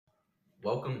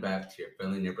Welcome back to your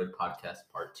Friendly Neighborhood Podcast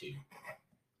Part 2.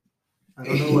 I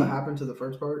don't know what happened to the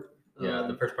first part. Yeah,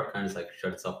 the first part kind of just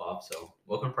shut itself off, so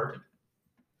welcome to Part 2.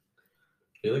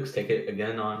 Felix, take it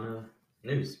again on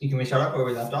news. Can we start off where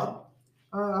we left off?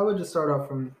 I would just start off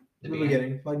from the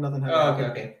beginning, like nothing happened.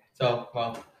 Oh, okay. So,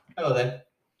 hello there.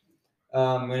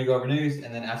 We're going to go over news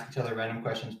and then ask each other random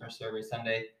questions for Survey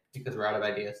Sunday because we're out of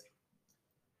ideas.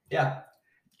 Yeah.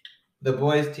 The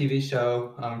Boys TV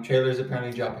show, trailers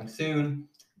apparently dropping soon.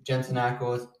 Jensen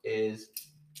Ackles is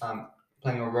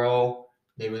playing a role.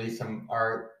 They released some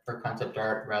art, or concept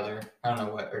art rather. I don't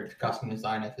know what, or costume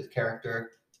design of his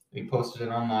character. We posted it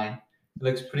online. It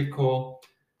looks pretty cool.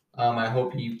 I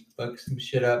hope he fucks some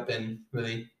shit up and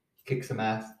really kicks some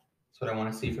ass. That's what I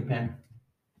want to see from him.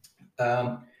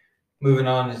 Moving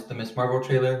on is the Miss Marvel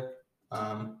trailer.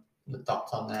 The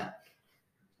thoughts on that?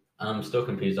 I'm still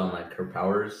confused on her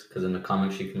powers, because in the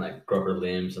comics she can grow her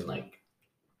limbs and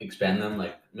expand them,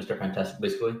 like Mr. Fantastic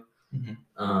basically. Mm-hmm.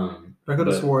 I could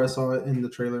have swore I saw it in the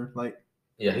trailer.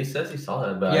 Yeah, he says he saw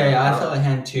that, but I saw the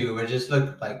hand too. It just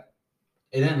looked like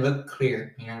it didn't look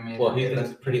clear. You know what I mean? Well, he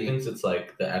thinks it's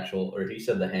the actual, or he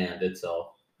said the hand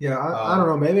itself. Yeah, I don't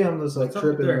know. Maybe I'm just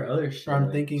tripping. Other shit.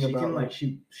 I'm thinking she about can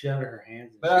shoot shit out of her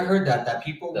hands. But I heard that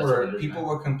people That's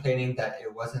were complaining that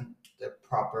it wasn't the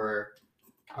proper.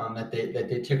 That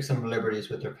they took some liberties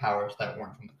with their powers that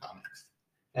weren't from the comics,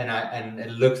 and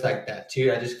it looks like that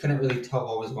too. I just couldn't really tell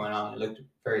what was going on. It looked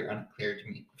very unclear to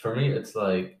me. For me, it's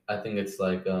I think it's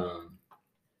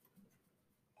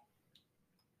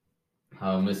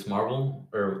how Miss Marvel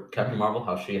or Captain Marvel,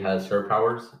 how she has her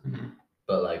powers,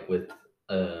 but with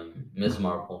Miss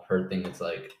Marvel, her thing it's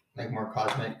more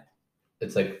cosmic.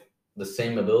 It's the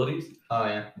same abilities. Oh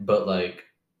yeah, but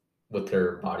with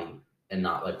her body. And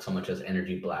not so much as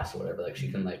energy blast or whatever. She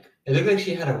can It looked like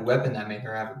she had a weapon that made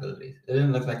her have abilities. It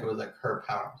didn't look like it was her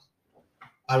powers.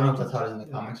 I don't know if that's how it is in the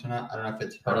comics or not. I don't know if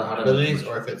it's her abilities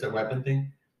or if it's a weapon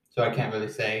thing. So I can't really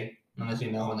say unless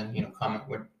you know, and then comment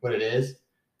what it is.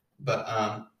 But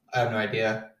I have no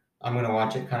idea. I'm gonna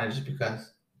watch it kind of just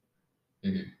because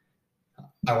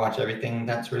I watch everything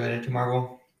that's related to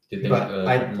Marvel. Do you think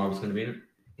Marvel's gonna be in it?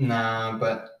 Nah,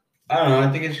 but. I don't know.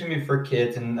 I think it's gonna be for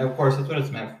kids, and of course, that's what it's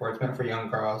meant for. It's meant for young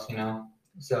girls,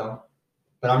 So,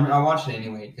 but I'll watch it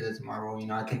anyway because it's Marvel.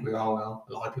 I think we all will.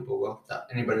 A lot of people will.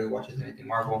 Anybody who watches anything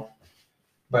Marvel,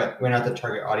 but we're not the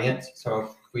target audience. So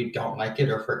if we don't like it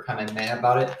or if we're kind of mad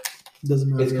about it, doesn't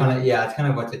matter. It's kind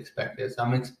of what's expected. So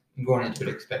I'm going into it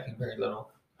expecting very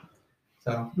little.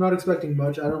 So I'm not expecting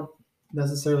much. I don't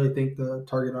necessarily think the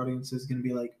target audience is gonna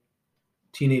be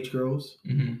teenage girls,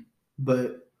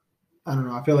 but. I don't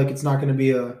know. I feel like it's not going to be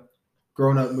a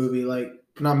grown-up movie,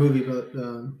 not movie, but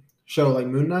show like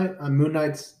Moon Knight. On Moon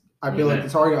Knight's, I feel like the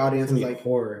target audience is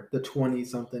horror, the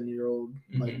 20-something-year-old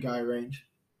guy range.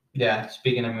 Yeah.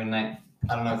 Speaking of Moon Knight,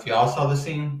 I don't know if y'all saw the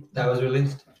scene that was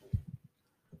released.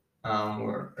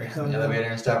 Where he's in the elevator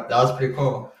and stuff. That was pretty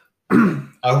cool.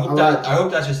 I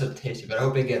hope that's just a taste of it. I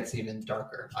hope it gets even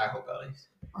darker. I hope at least.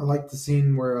 I like the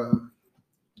scene where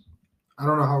I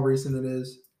don't know how recent it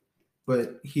is.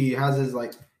 But he has his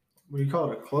what do you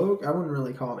call it, a cloak? I wouldn't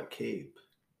really call it a cape.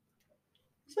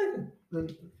 It's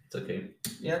a cape.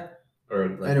 Yeah. Or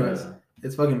anyways,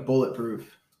 it's fucking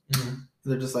bulletproof.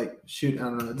 They're just shoot. I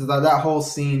don't know. That whole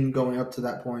scene going up to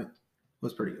that point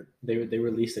was pretty good. They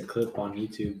released a clip on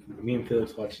YouTube. Me and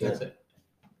Felix watched that. That's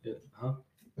it. Huh?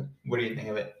 What do you think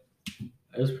of it?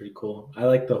 It was pretty cool. I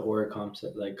like the horror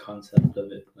concept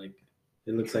of it.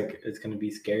 It looks like it's gonna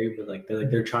be scary, but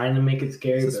they're trying to make it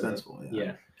scary. Suspenseful,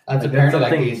 yeah. That's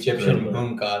apparently the Egyptian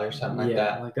moon god or something like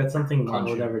that. That's something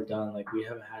Marvel's ever done. We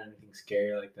haven't had anything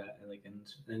scary like that in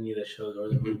any of the shows or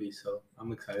the movies. So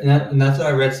I'm excited. And that's what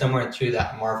I read somewhere too,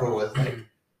 that Marvel was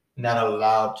not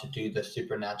allowed to do the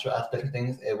supernatural aspect of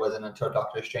things. It wasn't until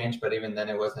Doctor Strange, but even then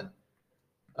it wasn't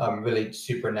really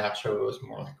supernatural. It was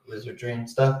more wizardry and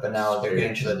stuff. But now they're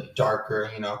getting to the darker,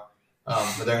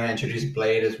 but they're gonna introduce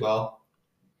Blade as well.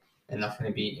 And that's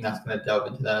gonna delve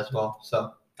into that as well.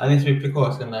 So I think it's gonna be pretty cool.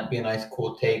 It's gonna be a nice,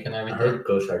 cool take and everything. I heard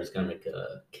Ghost Rider's gonna make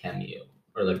a cameo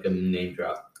or a name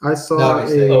drop. I saw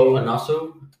and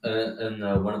also in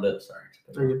one of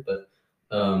the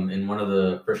in one of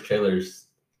the first trailers,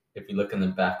 if you look in the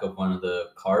back of one of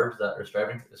the cars that are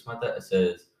driving this month, it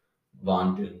says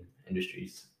Von Doom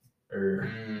Industries or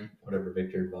whatever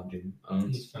Victor Von Doom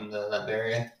owns. He's from that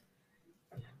area.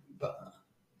 But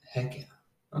heck yeah.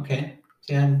 Okay.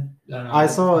 Yeah, I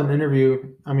saw an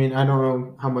interview. I mean, I don't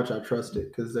know how much I trust it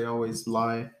because they always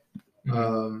lie.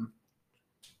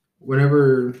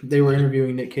 Whenever they were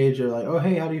interviewing Nick Cage, they're like, "Oh,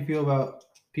 hey, how do you feel about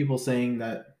people saying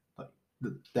that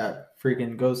that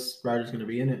freaking Ghost Rider's going to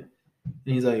be in it?"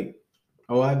 And he's like,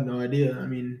 "Oh, I have no idea. I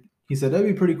mean," he said, "that'd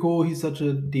be pretty cool. He's such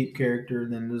a deep character.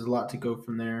 Then there's a lot to go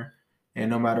from there. And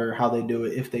no matter how they do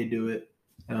it, if they do it,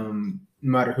 no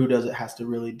matter who does it, has to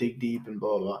really dig deep and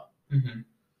blah blah." Mm-hmm.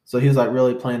 So he was like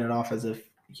really playing it off as if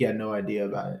he had no idea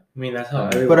about it. I mean, that's how.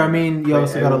 But I mean, you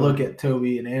also got to look at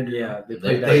Toby and Andrew. Yeah, they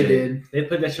did. They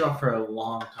played that shit off for a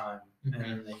long time, Mm-hmm. and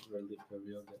then they really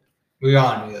revealed it. We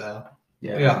all knew though.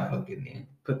 Yeah. We all fucking knew.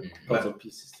 Put puzzle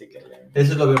pieces together. This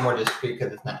is a little bit more discreet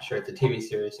because it's not sure. It's a TV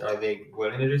series. Are they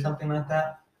willing to do something like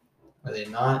that? Are they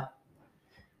not?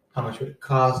 How much would it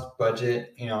cost?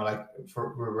 Budget? You know, like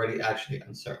we're already actually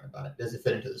uncertain about it. Does it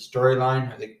fit into the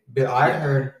storyline? But I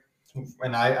heard,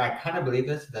 and I kind of believe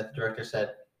this, that the director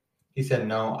said, he said,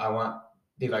 no, I want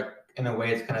the, like, in a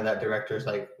way, it's kind of that director's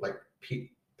like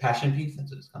passion piece.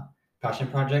 That's what it's called, passion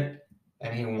project.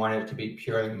 And he wanted it to be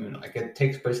purely Moon. Like, it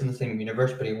takes place in the same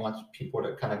universe, but he wants people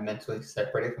to kind of mentally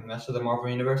separate it from the rest of the Marvel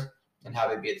universe and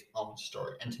have it be its own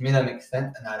story. And to me, that makes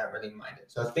sense, and I don't really mind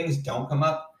it. So if things don't come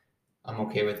up, I'm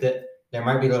okay with it. There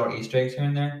might be little Easter eggs here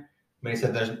and there, but he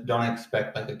said don't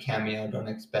expect like a cameo, don't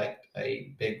expect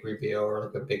a big reveal or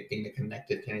like a big thing to connect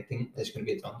it to anything. It's going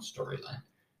to be its own storyline,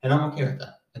 and I'm okay with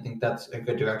that. I think that's a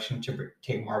good direction to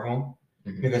take Marvel,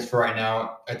 because for right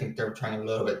now, I think they're trying a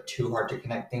little bit too hard to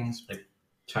connect things. Like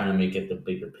trying to make it the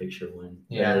bigger picture win.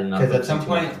 Yeah, because at some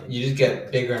point you just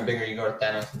get bigger and bigger. You go to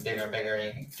Thanos and bigger,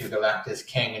 and you do Galactus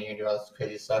King, and you can do all this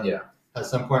crazy stuff. Yeah. At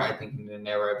some point, I think you need to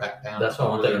narrow it back down. That's why I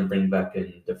want them to bring back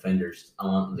in Defenders. I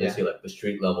want them to see like the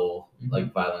street level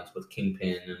like violence with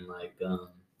Kingpin and like.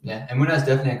 Yeah, and Moon Knight's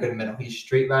definitely a good middle. He's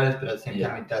street violence, but at the same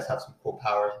time, he does have some cool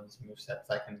powers and some movesets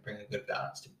that can bring a good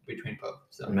balance between both.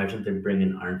 So imagine if they bring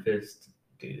in Iron Fist,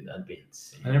 dude, that'd be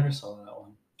insane. I never saw that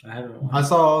one. I haven't watched. I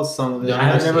saw some of it.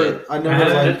 I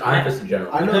never just Iron Fist in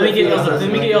general. Let me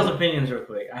get y'all's opinions real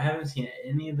quick. I haven't seen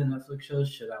any of the Netflix shows.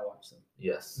 Should I watch them?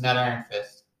 Yes. Not Iron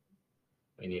Fist.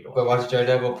 We need to watch. But watch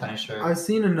Daredevil, Punisher. I've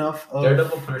seen enough of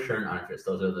Daredevil, Punisher, and Iron Fist.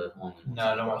 Those are the only ones.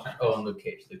 No, don't watch Iron Fist. Oh, and Luke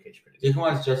Cage. Luke Cage pretty good. You can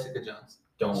watch Jessica Jones.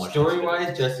 Don't watch.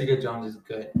 Story-wise, Jessica Jones is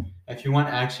good. If you want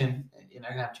action, you're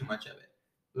not gonna have too much of it.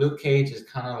 Luke Cage is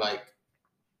kind of like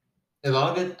a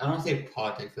lot of it. I don't want to say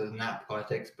politics. It's not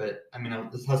politics, but I mean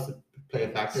this has to play a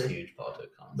factor. It's huge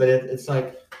politics. But it's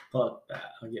like, fuck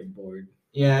that. I'll get bored.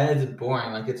 Yeah, it's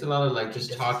boring. Like, it's a lot of like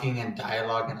just talking and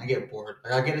dialogue, and I get bored.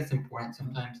 Like, I get it's important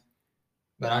sometimes,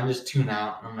 but I'm just tune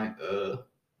out. I'm like, ugh.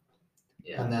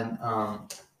 Yeah. And then,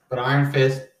 but Iron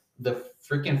Fist, the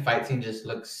freaking fight scene just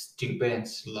looks stupid and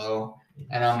slow.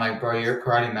 And I'm like, bro, your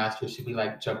karate master should be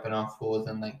like jumping off fools,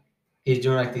 and like he's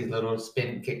doing like these little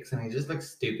spin kicks, and he just looks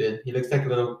stupid. He looks like a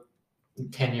little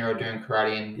 10-year-old doing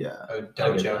karate in a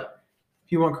dojo.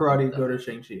 If you want karate, go to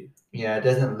Shang-Chi. Yeah, it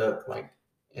doesn't look like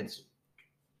it's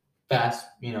fast,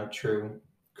 true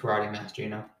karate master,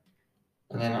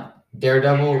 And then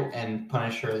Daredevil and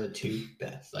Punisher are the two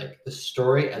best. Like the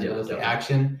story as well as the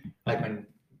action. Like when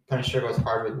Punisher goes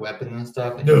hard with weapons and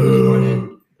stuff. And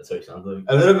that's what it sounds like.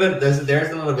 A little bit. There's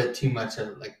a little bit too much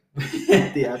of like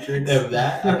theatrics of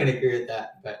that. I can agree with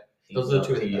that. But those are the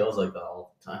two of the best. He yells like that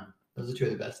all the time. Those are two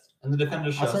of the best. And the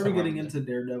Defenders show. I started getting into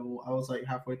Daredevil. I was like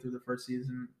halfway through the first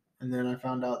season, and then I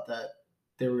found out that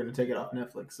they were going to take it off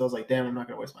Netflix. So I was like, damn, I'm not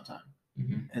going to waste my time.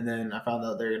 Mm-hmm. And then I found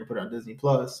out they were going to put it on Disney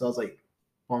Plus. So I was like,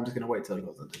 well, I'm just going to wait till it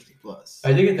goes on Disney Plus.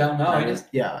 I think it's out now. I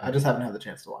just haven't had the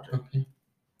chance to watch it. Okay.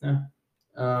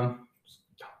 Yeah.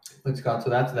 Let's go.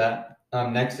 So that's that.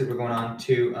 Next, we're going on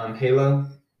to Halo,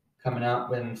 coming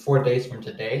out in 4 days from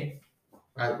today.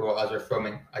 Right. Well, as we're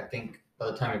filming, I think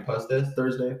by the time we post this,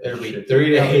 Thursday, it'll be 3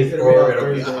 days, or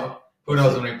it'll be out. Who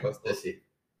knows when we post this? It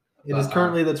is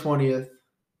currently the 20th,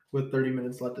 with 30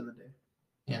 minutes left in the day.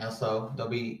 Yeah. So they'll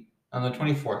be on the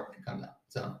 24th. It comes out.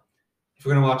 So if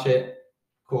you're gonna watch it,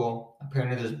 cool.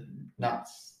 Apparently, there's not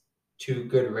too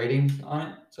good ratings on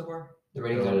it so far. The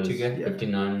ratings aren't too good.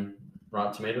 59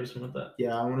 Rotten Tomatoes, something like that.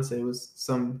 Yeah, I want to say it was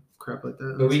some crap like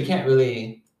that. But we can't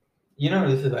really,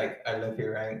 this is like I Love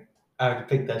You, right? I have to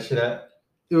pick that shit up.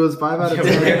 It was 5 out of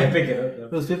 10.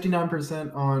 It was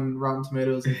 59% on Rotten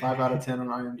Tomatoes and 5 out of 10 on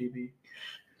IMDb.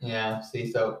 Yeah,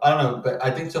 see, so I don't know, but I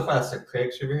think so far that's the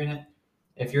critics reviewing it.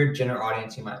 If you're a general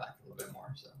audience, you might like it a little bit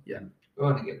more. So yeah,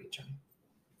 we're going to give it a try.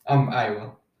 I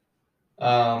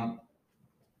will.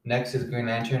 Next is Green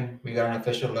Lantern. We got an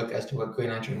official look as to what Green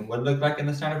Lantern would look like in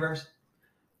the Snyderverse.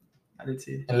 I did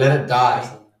see it. And let it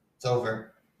die. It's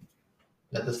over.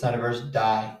 Let the Snyderverse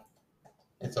die.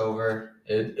 It's over.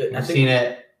 I've seen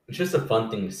it. It's just a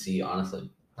fun thing to see, honestly.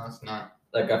 No, it's not.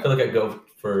 Like, I feel like I go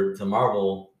to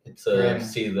Marvel to grim.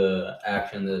 See the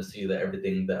action, to see the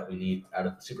everything that we need out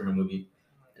of the superhero movie.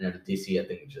 And out of DC, I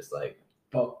think it's just like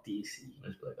Fuck DC.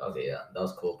 It's like, okay, yeah, that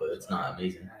was cool, but it's not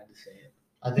amazing. I had to say it.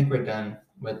 I think we're done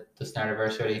with the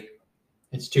Snyderverse already.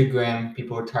 It's too grim.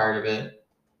 People are tired of it.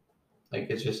 Like,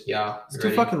 it's just, It's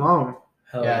too fucking long.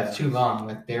 Hell yeah, it's too long.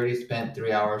 Like, they already spent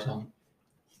 3 hours on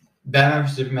Batman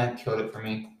vs Superman. Killed it for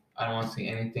me. I don't want to see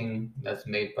anything that's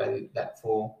made by that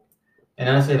fool. And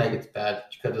I don't say like it's bad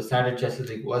because the Snyder Justice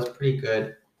League was pretty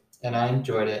good, and I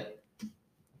enjoyed it.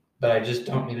 But I just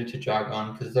don't need it to drag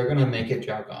on because they're gonna make it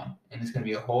drag on, and it's gonna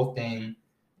be a whole thing.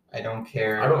 I don't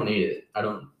care. I don't need it. I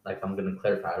don't like. I'm gonna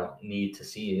clarify. I don't need to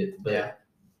see it. But Yeah.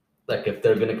 like, if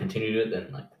they're gonna continue it,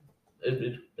 then like,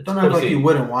 it's Don't cool act to like see. you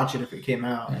wouldn't watch it if it came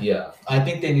out. Yeah. I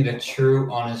think they need a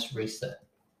true, honest reset.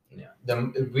 Yeah.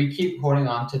 If we keep holding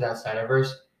on to that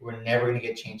Snyderverse, we're never gonna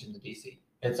get change in the DC.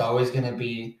 It's always gonna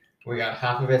be we got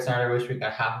half of it Snyderverse, we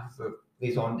got half of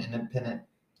these own independent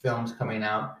films coming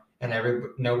out, and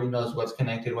nobody knows what's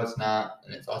connected, what's not,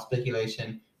 and it's all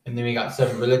speculation. And then we got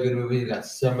some really good movies, we got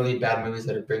some really bad movies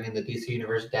that are bringing the DC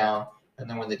universe down. And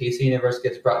then when the DC universe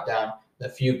gets brought down, the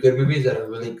few good movies that are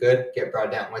really good get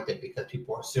brought down with it because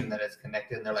people assume that it's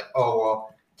connected, and they're like, oh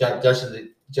well,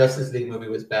 Justice League movie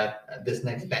was bad. This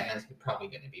next Batman's probably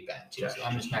going to be bad too, so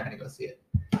I'm just not going to go see it.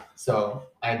 So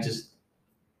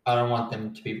I don't want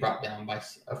them to be brought down by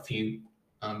a few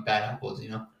bad apples,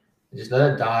 Just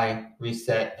let it die,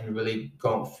 reset, and really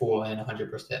go full in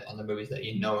 100% on the movies that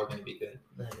you know are going to be good,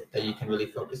 that you can really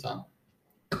focus on.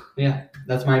 But yeah,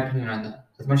 that's my opinion on that.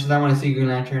 As much as I want to see Green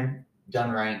Lantern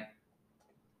done right,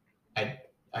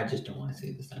 I just don't want to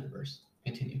see the Snyderverse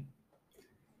continue.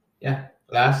 Yeah.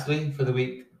 Lastly, for the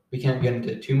week, we can't get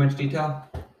into too much detail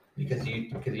because of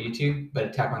YouTube, but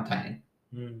Attack on Titan.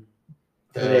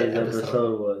 Today's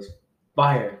episode was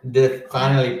fire.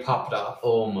 Finally popped off.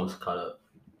 Almost caught up.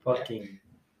 Fucking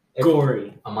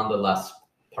gory. I'm on the last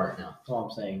part now. That's all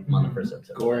I'm saying. I'm on the first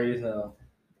episode. Gory as hell.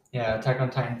 Yeah, Attack on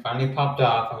Titan finally popped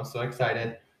off. I was so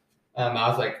excited. I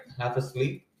was like half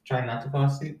asleep, trying not to fall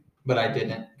asleep, but I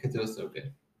didn't because it was so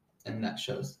good, and that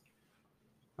shows.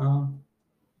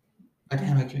 I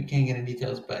can't get into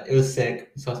details, but it was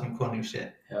sick. Saw some cool new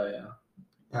shit. Hell yeah.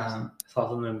 Saw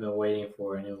something I've been waiting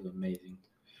for, and it was amazing.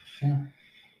 Yeah.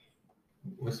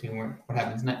 We'll see what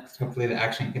happens next. Hopefully the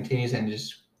action continues and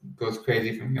just goes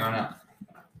crazy from here on out.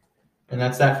 And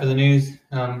that's that for the news.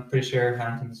 I'm pretty sure I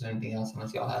don't think there's anything else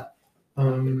unless y'all have.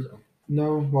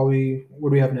 No. What do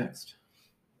we have next?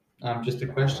 Just the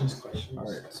questions. All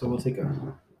right, so we'll take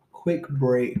a quick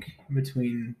break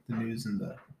between the news and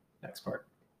the next part.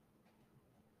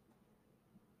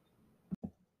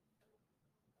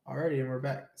 Alrighty, and we're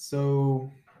back.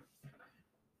 So,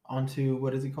 on to,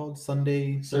 what is it called?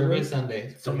 Sunday Survey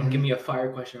Sunday. Someone give me a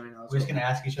fire question right now. We're just gonna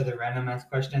ask each other random ass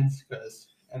questions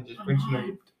and just bring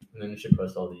some. And then you should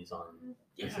post all these on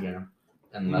Instagram.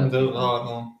 And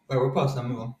we'll post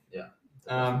some of them.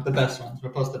 Yeah. The best ones.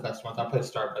 We'll post the best ones. I'll put a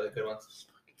star by the good ones.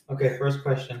 Okay, first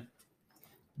question.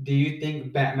 Do you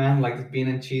think Batman likes bean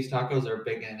and cheese tacos or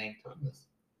bacon and egg tacos?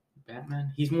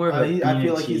 Batman? He's more of a I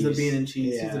feel like he's a bean and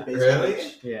cheese. Yeah. He's a basic Really?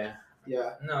 bitch. Yeah.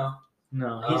 Yeah. No.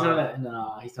 No, he's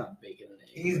not. He's not bacon and egg.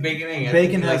 He's bacon and egg.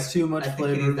 Bacon has too much I think he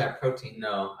flavor. needs that protein.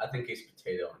 No, I think he's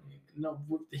potato and egg. No,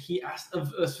 he asked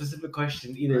a specific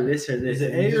question, either this or this. Is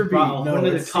it and he A just or B? brought No,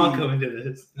 another it's C. taco into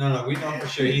this. No, we know for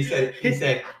sure. He said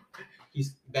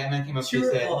Batman came up to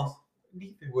say,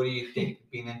 what do you think?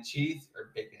 Bean and cheese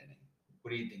or bacon and egg?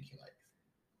 What do you think he likes?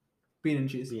 Bean and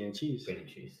cheese. Bean and cheese. Bacon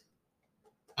and cheese.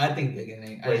 I think bacon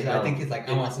and egg. Wait, I no. think he's like,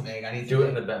 I want some egg. I need Do some it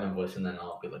in egg. the Batman voice, and then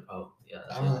I'll be like, oh, yeah,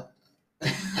 that's I it. want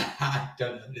I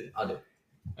don't know. I'll do it.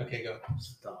 Okay, go.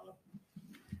 Stop.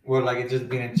 Well, like it's just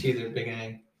bean and cheese or bacon and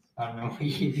egg. I don't know what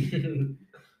you need.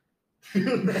 I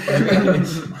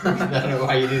don't know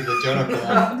why you did the journal for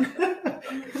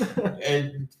that.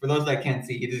 And for those that can't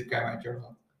see, he just grabbed my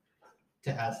journal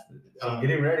to ask. I'm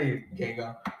getting ready. Okay,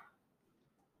 go.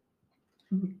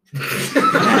 He's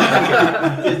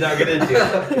not gonna do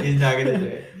it. He's not gonna do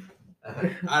it.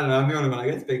 I don't know. I'm the only one. I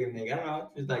guess bacon and egg. I don't know.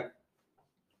 It's like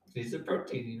he's a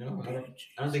protein, I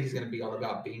don't think he's gonna be all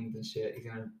about beans and shit.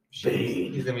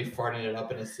 He's gonna be farting it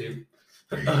up in a soup.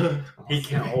 He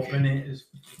can't open it.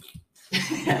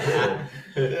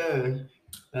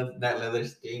 That leather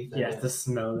stinks. He has to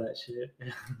smell that shit.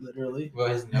 Literally. Well,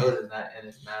 his nose is not in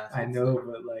his mouth. I know,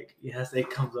 but like, yes, it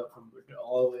comes up from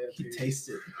all the way up He here. tastes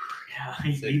it. Yeah,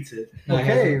 he eats it. No,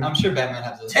 Okay. I'm sure Batman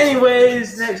has those.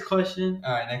 Anyways, next question.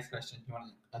 All right, next question. You want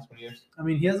to ask one of yours? I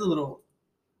mean, he has a little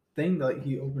thing that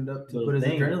he opened up to Little put his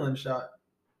thing. adrenaline shot.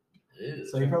 Ew.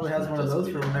 So he probably has one of those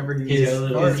for whenever he He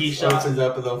farts. opens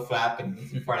up a little flap and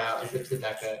fart out and zips it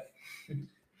back up.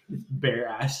 Bare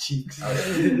ass cheeks.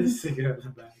 Okay. Stick it up the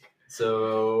back.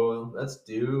 So let's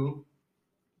do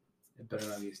It better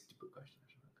not be a stupid question.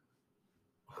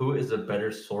 Who is a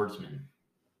better swordsman,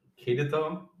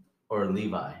 Kirito or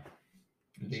Levi?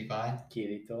 Levi.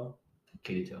 Kirito.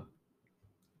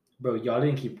 Bro, y'all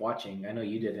didn't keep watching. I know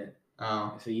you didn't.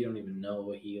 Oh. So you don't even know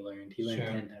what he learned. He learned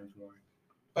Sure. 10 times more.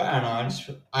 But I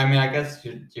don't know. I guess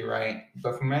you're right.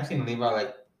 But from what I've seen, Levi,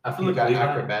 like, I feel he like got Levi,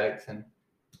 acrobatics and.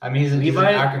 I mean, he's an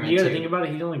Levi, Ackerman you gotta too. think about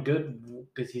it. He's only good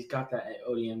because he's got that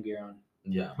ODM gear on.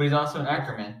 yeah. But he's also an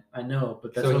Ackerman. I know,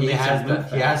 but that's So what he makes has him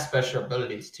move he has fast. special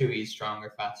abilities too. He's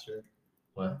stronger, faster.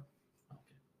 What?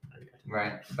 Okay.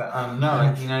 Right. But no,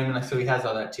 like, you know what I mean? Like, so he has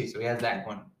all that too. So he has that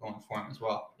going for him as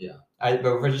well. Yeah. But if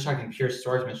we're just talking pure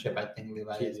swordsmanship, I think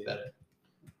Levi is Yeah. better.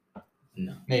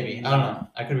 No. Maybe. I don't know.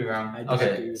 I could be wrong. I Okay,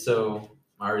 disagree with so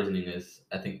my reasoning is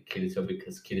I think Kirito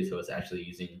because Kirito is actually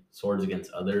using swords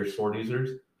against other sword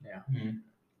users. Yeah. Mhm.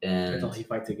 That's all And he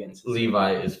fights against.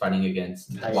 Levi is fighting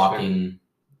against That's walking.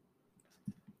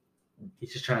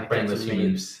 He's just trying to catch Brainless some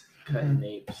humans. napes. Cutting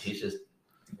napes. He's just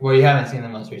Well, you haven't seen the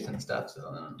most recent stuff, so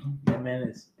I don't know. That man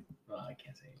is. Well, I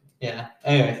can't say anything. Yeah.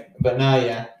 Anyways, but now,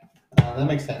 yeah, that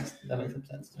makes sense. That makes some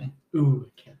sense to me. Ooh,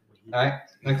 I can't wait. All right.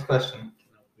 Next question.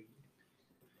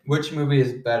 Which movie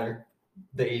is better,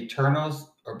 The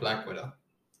Eternals or Black Widow?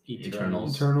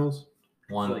 Eternals. Eternals.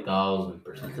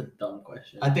 1000%. That's a dumb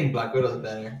question. I think Black Widow is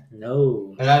better.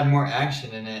 No. It had more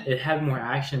action in it, It had more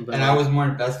action, but and I was more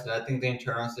invested. I think The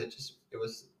Eternals, it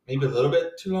was maybe a little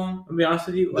bit too long. I'll be honest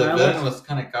with you. The When I villain watched, was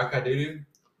kind of caca-doo-doo.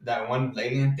 That one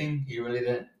alien thing, he really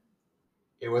didn't.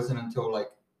 It wasn't until like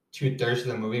 2/3 of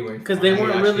the movie where because they he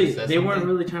weren't actually really, said they weren't something.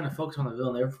 really trying to focus on the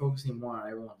villain. They were focusing more on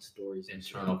everyone's stories. and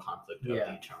Internal conflict of Yeah.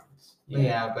 the Eternals.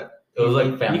 Yeah, but It was like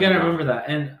You family gotta drama. remember that,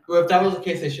 and well, if that was the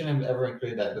case, they shouldn't have ever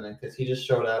included that villain because he just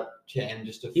showed up and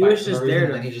just to He fight was for no just reason, there and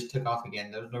to- then he just took off again.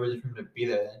 There was no reason for him to be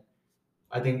there. Then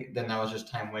I think then that was just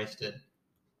time wasted.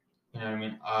 You know what I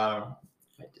mean?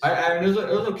 I mean, it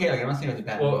was okay. Like I'm not saying it was a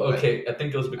bad. Well, movie, but okay, I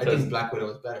think it was I because think Black Widow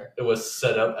was better. it was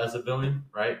set up as a villain,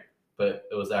 right? But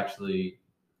it was actually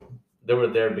they were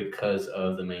there because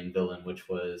of the main villain, which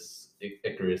was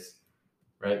Icarus,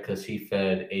 right? Because he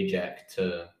fed Ajax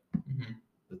to Mhm.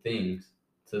 the things,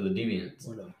 to the deviants,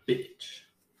 what a bitch.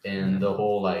 and the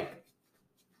whole like,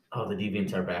 oh, the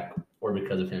deviants are back, or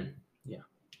because of him. Yeah.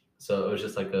 So it was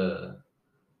just like to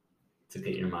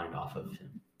get your mind off of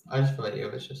him. I just feel like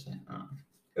it was just like,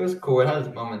 it was cool. It had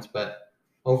its moments, but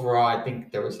overall, I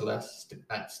think there was less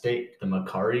at stake The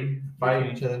Makari fighting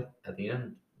fight each other. at the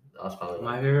end, that was probably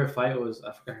My favorite fight was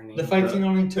I forgot her name. The fight but- scene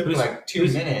only took who's- like 2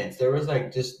 who's- minutes. There was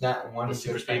like just that one The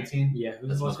super good fight speed? scene. Yeah,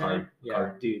 who's That's the her Makari. name? Yeah,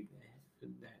 Makari. dude.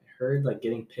 Her like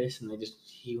getting pissed and they just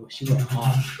she went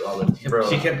off. Bro,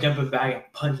 She kept jumping back and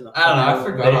punching the. I don't know. I fuck out of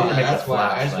forgot her. about didn't that. make That's the why.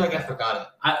 flash I just feel like like I that.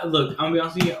 forgot it. Look, I'm gonna be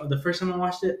honest with you. The first time I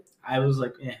watched it, I was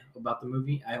like, about the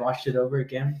movie. I watched it over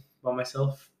again by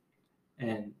myself,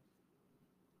 and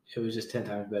it was just 10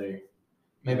 times better.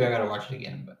 Maybe I gotta watch it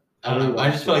again, but I I don't know. I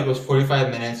rewatched just feel like it was 45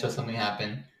 minutes or something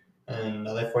happened, and then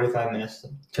another 45 minutes.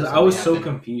 Because I something was so happened.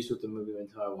 confused with the movie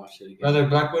until I watched it again. Rather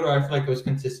Black Widow, I feel like it was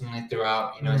consistently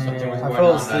throughout. You know, something was Yeah. I going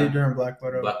fell on. asleep that- during Black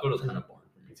Widow. Black Widow was kind of boring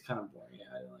for me. It's kind of boring. Yeah,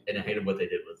 I didn't like And I it. hated what they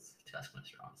did with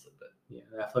Taskmaster, honestly. But Yeah,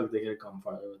 I feel like they could have gone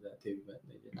farther with that too, but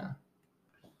they didn't. No.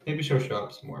 Maybe she'll show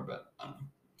up some more, but I don't know.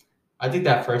 I think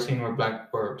that first scene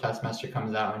where Taskmaster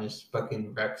comes out and just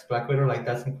fucking wrecks Black Widow, like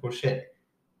that's some cool shit.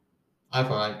 I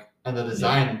feel like, and the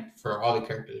design for all the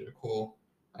characters are cool.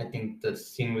 I think the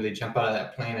scene where they jump out of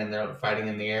that plane and they're fighting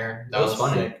in the air, that it was was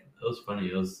funny. sick. It was funny.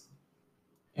 It was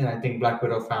And I think Black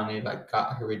Widow finally like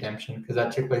got her redemption because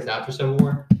that took place after Civil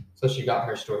War, so she got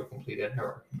her story completed, her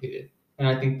arc completed. And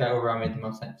I think that overall made the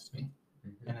most sense to me.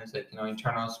 And it's like,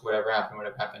 Eternals, whatever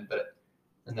happened, but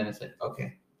and then it's like,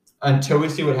 okay. Until we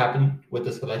see what happened with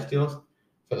the Celestials,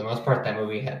 for the most part, that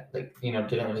movie had didn't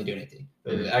really do anything.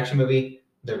 But the action movie,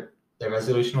 the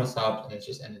resolution was stopped and it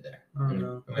just ended there. I don't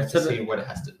know. We have to see what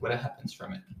happens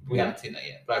from it. We haven't seen that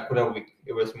yet. Black Widow,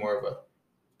 it was more of a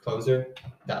closer.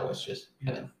 That was just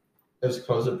kind of, it was a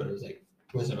closer, but it was like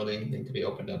it wasn't really anything to be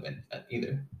opened up in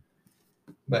either.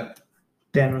 But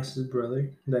Thanos'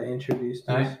 brother that introduced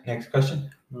all us. right, next question.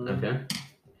 okay.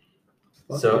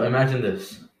 Fuck So yeah. imagine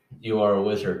this: you are a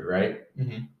wizard, right?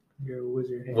 Mm-hmm. You're a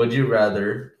wizard. Hey. Would you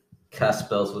rather cast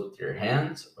spells with your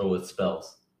hands or with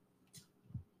spells?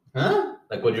 Huh?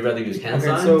 Like, would you rather use hand Okay,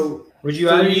 signs? so Would you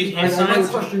So rather you- use hand I know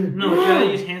signs? what No, would you rather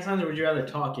use hand signs or would you rather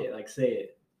talk it, like say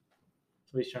it?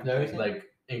 That's what he's trying Is that to what say. you're like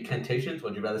incantations?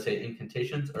 Would you rather say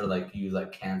incantations or like use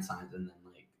like hand signs and then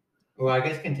like? Well, I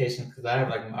guess contagion because I have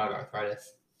like mild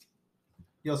arthritis.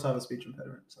 you also have a speech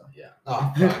impediment, so.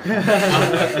 Oh, fuck.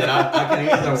 I can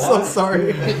either So walk.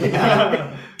 sorry.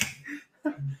 Yeah.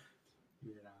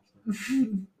 You're an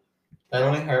asshole. That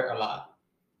only hurt a lot.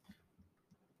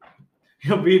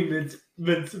 He'll be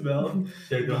mid smell.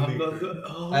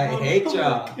 I hate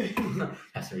y'all.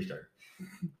 Has to restart.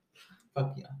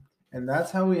 Fuck yeah. And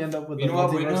that's how we end up with You the know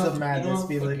what? multiverse of madness,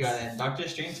 Felix. Yeah, Doctor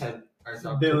Strange had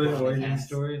our Billion cripple in his origin hands.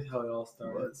 stories, how it all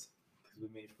started. Was. Because we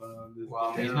made fun of this.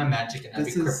 Well, Yeah. use my magic and I'd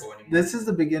be crippled anymore. This is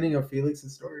the beginning of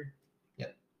Felix's story.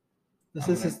 Yep. This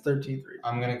I'm is his 13th read.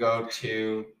 I'm gonna go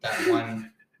to that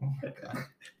one. Oh my god.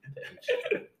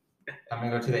 I'm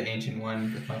gonna go to the ancient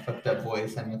one with my fucked up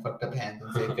voice and my fucked up hands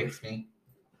and say, "Fix me."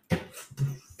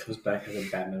 Comes back as a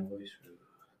Batman voice.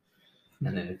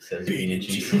 And then it says bean and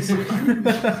cheese. Bean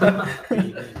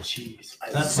and cheese.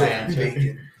 That's my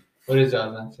answer. What is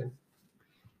y'all's answer?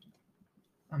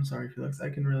 I'm sorry, Felix. I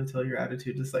can really tell your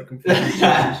attitude just like completely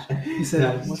changed. He said,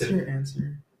 No, it's "What's true. your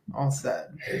answer?" All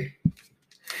sad. Hey,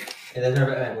 that's our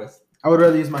Batman voice. I would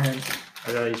rather use my hands.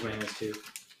 I gotta use my hands too.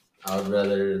 I would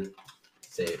rather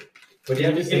say it. But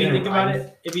If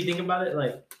you think about it,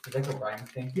 like it's like a rhyme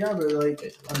thing. Yeah, but like,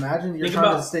 imagine you're Think trying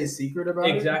to about- stay secret about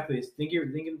it. exactly.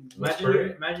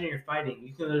 Imagine you're fighting.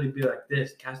 You can literally be like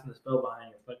this, casting the spell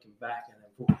behind your fucking back, and then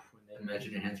poof.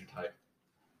 Imagine your hands are tied.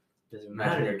 Doesn't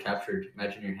Imagine matter. you're captured.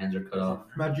 Imagine your hands are cut off.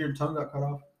 Imagine your tongue got cut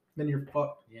off. Then you're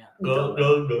fucked. Yeah. Go,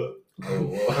 go, go.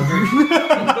 Oh,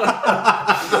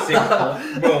 Sick fuck.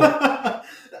 Bro,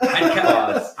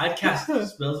 Pause. I'd cast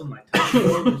spells on my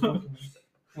tongue.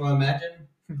 Well, imagine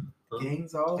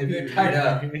Gangs off. if you're tied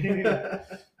up. If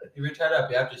you're tied up,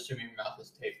 you have to assume your mouth is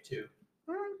taped too.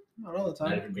 Not all the Not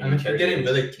time. even being I mean, if you're getting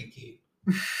interrogated. really kinky.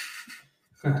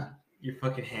 You're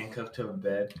fucking handcuffed to a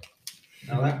bed.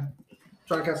 Know what?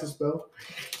 Try to cast a spell.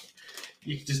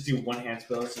 You can just do one hand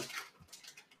spell. It's just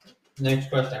Next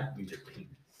question. You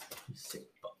sick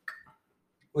fuck.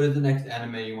 What is the next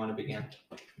anime you want to begin?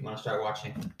 You want to start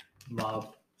watching?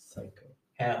 Mob Psycho.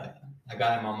 Hell yeah. I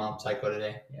got him on Mob Psycho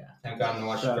today. Yeah. I got him to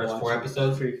watch the Started first 4 watching it.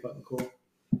 episodes. Pretty fucking cool.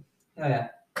 Hell yeah.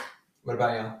 What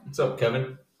about you? What's up,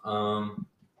 Kevin?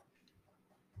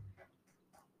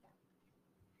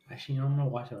 Actually, you know, I'm gonna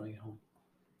watch it when I get home.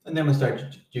 And then we'll start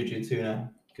Jujutsu now.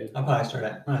 Good. I'll probably start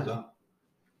it. Might as well.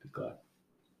 Good God.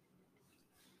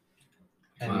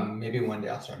 And maybe one day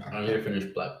I'll start I Naruto. need to finish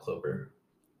Black Clover.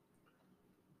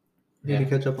 You need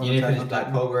to catch up on You need to Attack finish on Black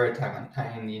Titan. Clover, Attack on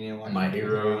Titan. You need to watch My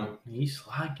Hero. He's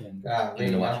slacking. God, I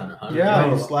need to watch Hunter x Hunter. Yeah,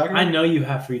 Bro, you slacker. I know you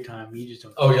have free time. You just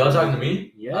don't. Oh, y'all talking to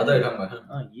me? Yeah. I thought you were talking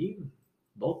about him. You.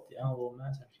 Both. Yeah, well,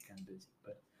 Matt's actually kind of busy,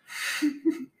 but.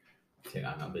 Okay,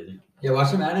 I'm not busy. Yeah, watch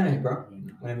some anime, bro.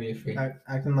 Whenever you're free.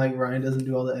 Acting like Ryan doesn't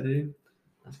do all the editing.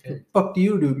 That's good. Fuck do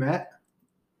you do, Matt?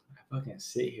 I fucking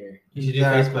sit here. You should do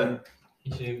Exactly. Facebook.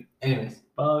 You should do. Anyways,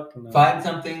 Fuck no. find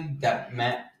something that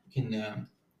Matt can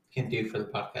do for the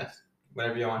podcast.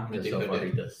 Whatever you want him to Because do. so he'll far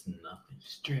he do. does nothing.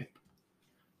 Strip.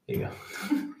 There you go.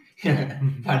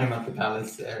 Find him at the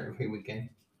palace every weekend.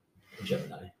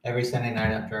 Gemini. Every Sunday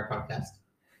night after our podcast.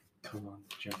 Come on,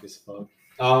 drunk as fuck.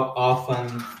 All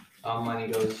fun, all money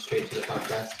goes straight to the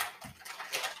podcast.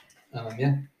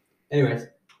 Yeah. Anyways,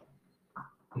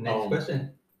 next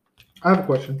question. I have a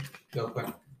question. Go for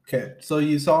it. Okay, so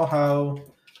you saw how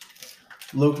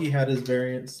Loki had his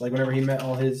variants. Like whenever he met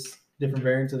all his different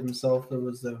variants of himself, there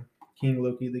was the King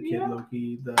Loki, the Kid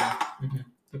Loki,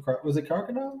 was it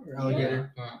crocodile or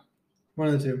alligator? Yeah. One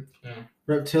of the two. Yeah.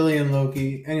 Reptilian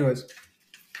Loki. Anyways,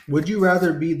 would you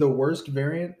rather be the worst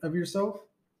variant of yourself,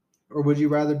 or would you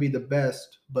rather be the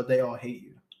best but they all hate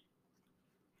you?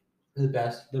 The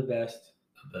best. The best.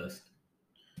 The best.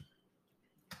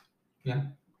 Yeah.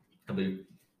 I believe.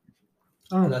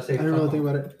 I don't know. I Let's say didn't really fuck think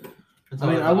about it. That's I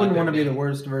mean, all I wouldn't like want to be the every day.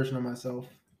 worst version of myself.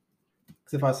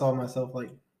 Because if I saw myself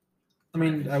like, I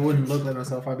mean, I wouldn't look like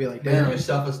myself. I'd be like, Then damn, your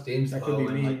self-esteem's that could low. be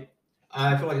And me. like,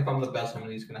 I feel like if I'm the best, I'm at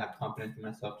least gonna have confidence in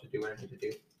myself to do what I need to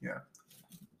do.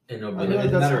 And no, I but feel like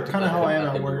it doesn't matter that's if kind of it's how I better, am I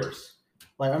at could do work. worse.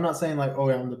 Like, I'm not saying like, oh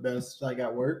yeah, I'm the best like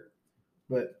at work,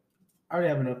 but I already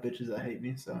have enough bitches that hate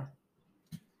me, so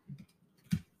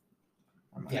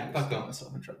I'm not Yeah, gonna fuck get them.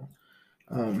 myself in trouble.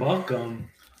 Fuck 'em.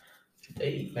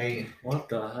 Hey, Hey, What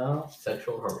the hell?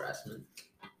 sexual harassment.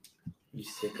 You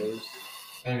sickos.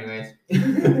 anyways.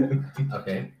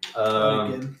 Okay.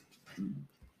 Again.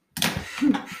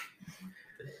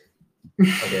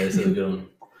 Okay, this is a good one.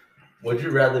 Would you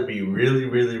rather be really,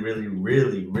 really, really,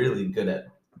 really, really good at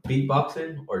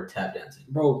beatboxing or tap dancing?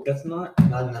 Bro, that's not.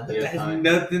 Not nothing It to has time,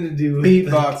 nothing to do with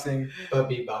Beatboxing. but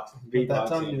beatboxing. What that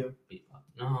tongue Beatboxing. do? Beatbox.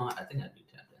 No, I think I'd do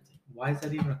tap dancing. Why is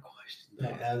that even a question?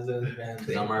 Like, as those bands.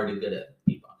 Because I'm already good at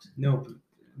beatboxing. No, but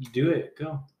do it.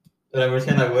 Go. But we're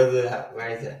saying like, where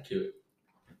is it? Do it.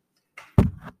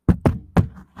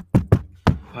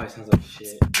 Probably sounds like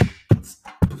shit.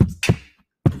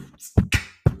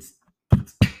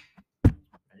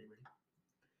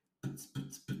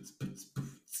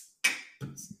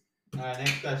 All right,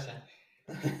 next question.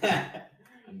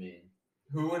 I mean,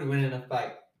 Who would win in a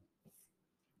fight?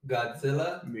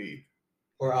 Godzilla Me.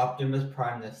 or Optimus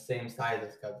Prime, the same size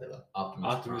as Godzilla?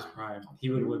 Optimus Prime. He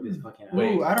would whip his fucking ass.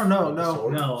 Wait, Ooh, I don't know. with the No,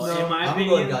 sword? No, No. in my I'm opinion,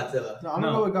 going Godzilla. no, I'm No,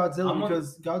 gonna go with Godzilla I'm gonna-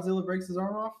 because Godzilla breaks his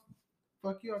arm off.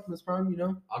 Fuck you, Optimus Prime. You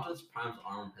know. Optimus Prime's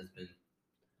arm has been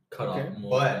cut Okay. off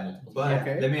multiple But times.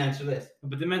 Okay. let me answer this.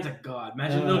 but the man's a god.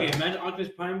 Imagine, imagine Optimus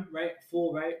Prime, right?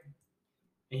 Full, right?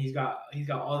 And he's got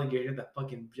all the gear. He's got that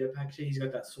fucking jetpack shit. He's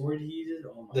got that sword he uses.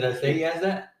 Oh my Did I say he has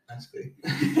that? I'm just kidding.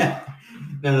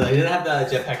 No, he doesn't have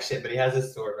the jetpack shit, but he has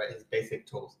his sword, right? His basic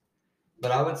tools.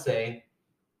 But I would say,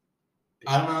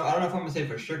 I don't know if I'm gonna say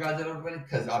for sure Godzilla would win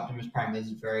because Optimus Prime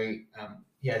is very,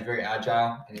 he has very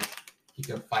agile and he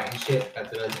can fight and shit.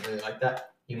 Godzilla doesn't really like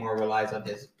that. He more relies on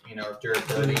his,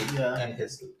 durability Yeah. and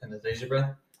his laser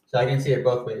breath. So I can see it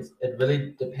both ways. It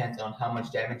really depends on how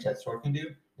much damage that sword can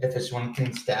do. If this one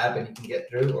can stab and he can get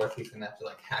through, or if he's gonna have to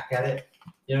like hack at it.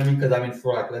 You know what I mean? Because I mean,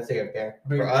 for like, let's say a bear.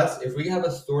 For us, if we have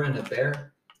a sword and a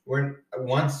bear,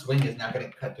 one swing is not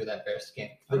gonna cut through that bear's skin.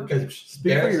 Because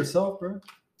Speak for yourself, bro.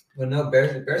 well, no,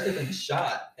 bears have been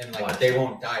shot and like Watch. they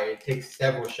won't die. It takes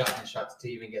several shotgun shots to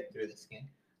even get through the skin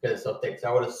because it's so thick. So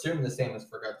I would assume the same as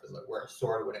for Godzilla, where a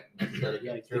sword wouldn't necessarily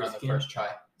Yeah, get through thick on the skin. first try.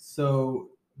 So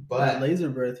that But laser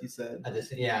breath you said. I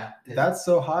just yeah, If that's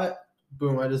so hot,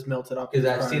 boom! I just melted up. because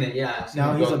I've seen it. Yeah, I've seen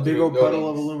Now it he's go a big through old puddle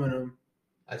of buildings. aluminum.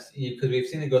 Because we've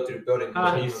seen it go through buildings.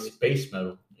 Ah, in He's movies. space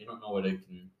metal. You don't know what it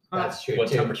can. That's true What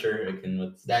too. temperature it can.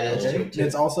 With That is Okay? true too.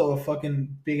 It's also a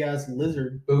fucking big ass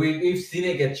lizard. But we've seen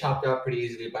it get chopped out pretty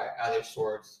easily by other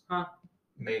swords Huh.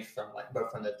 made from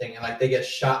from the thing, and like they get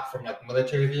shot from like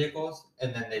military vehicles,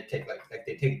 and then they take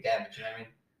they take damage. You know what I mean?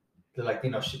 They're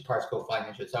like shit parts go flying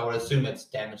and shit. So I would assume it's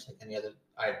damaged like any other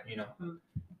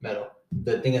metal.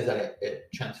 The thing is that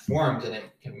it transforms and it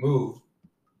can move.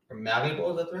 Or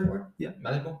malleable is that the right word? Yeah.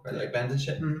 Malleable, right? Like bends and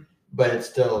shit. Mhm. But it's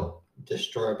still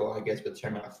destroyable, I guess, with a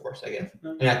certain amount of force, I guess.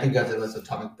 And I think Godzilla's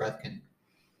atomic breath can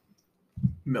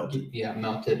Melted.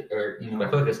 melt it or I feel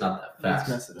like it's not that Let's fast.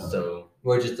 mess it up. So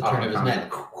or just the turn of his Optimus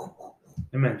neck.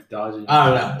 That man's dodging. I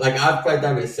don't know. Like I'd probably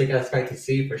that'd be a sick ass fight to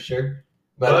see for sure.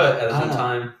 But at the I same don't know.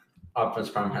 time, Optimus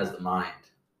Prime has the mind.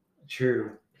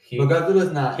 True. He, But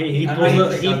Godzilla's not. He I pulls don't up.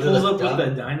 think He Godzilla's pulls up dumb. with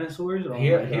the dinosaurs. Oh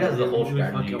He- my he God, has the dude, whole we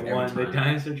strategy fucking every won. The time.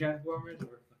 dinosaur transformers were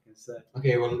fucking set.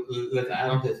 Okay, well let's add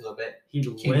on to this a little bit. He'd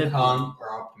King whip Kong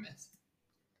or Optimus?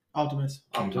 Optimus.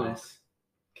 Optimus.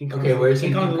 King Okay, where's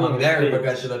King Kong's a Kong little there? But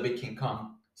bitch. Godzilla be King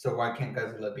Kong. So why can't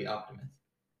Godzilla be Optimus?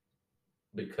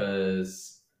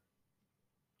 because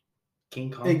King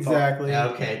Kong. Exactly. Yeah,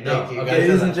 okay, No, thank you. okay.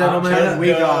 Ladies and gentlemen, I'm trying to we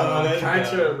got I'm him. trying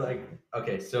to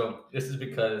okay. So this is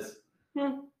because.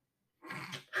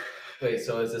 Wait,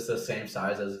 so is this the same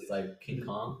size as like King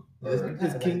Kong? Or-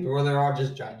 Is King- Well, they're all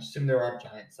just giant. Assume they're all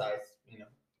giant size.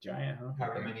 Giant, huh?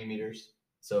 However many meters.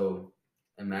 So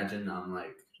imagine I'm like,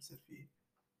 You said feet.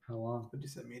 How long? But you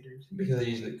said meters. Because they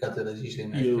usually Godzilla's usually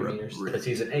measured You in meters. because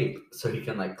he's an ape, so he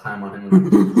can like climb on him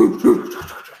and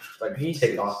like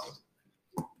take off.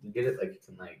 You get it? Like he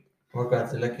can like. Or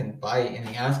Godzilla can bite, and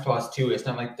he has claws too. It's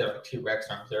not like they're like T-Rex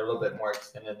arms. They're a little bit more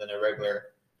extended than a regular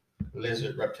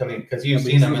lizard reptilian. Because you've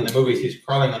seen him in the movies. He's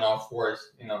crawling on all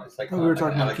fours. It's like We were like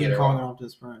talking an about King alligator. Kong and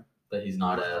Optimus Prime. But he's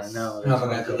not as. I know. No,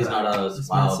 but He's not as This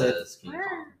wild man said- as King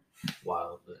Kong.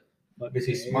 Wild, but Because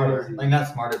he's smarter. Like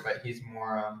not smarter, but he's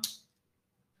more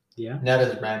Yeah. not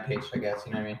as rampage. I guess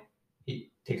you know what I mean.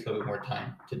 He takes a little bit more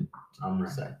time to I'm right.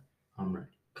 decide. I'm right.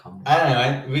 Come I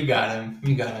don't know. We got him.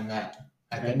 We got him. Matt.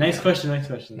 I Alright, think. next question. Next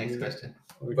question. Next question.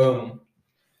 We're- Boom.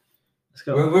 Let's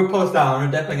go. We're post that one.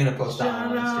 We're definitely gonna post that Shut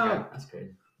one on Instagram up. That's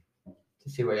crazy. to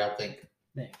see what y'all think.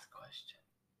 Next question.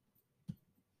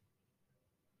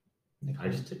 I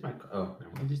just took my. Oh.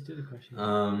 never I mind. just did a question.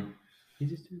 Uh, You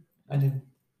just did. I did.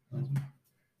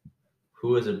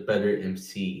 Who is a better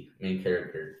MC main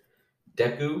character,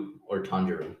 Deku or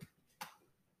Tanjiro?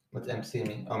 What's MC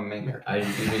mean? Oh, main character. I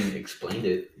even explained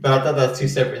it. But I thought that's two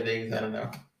separate things. I don't know.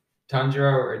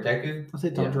 Tanjiro or Deku? I'll say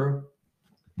Tanjiro.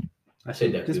 I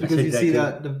say said Deku. Just I because said you see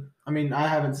Deku. that. I mean, I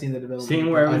haven't seen the development.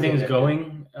 Seeing where I think everything's Deku.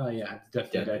 going, yeah, it's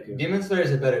definitely Deku. Demon Slayer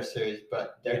is a better series,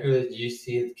 but Deku is you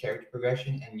see the character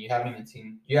progression, and you haven't even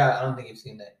seen. Yeah, I don't think you've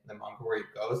seen the manga where he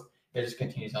goes. It just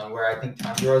continues on. Where I think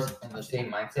Tanjiro's in the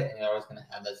same mindset, and he's always going to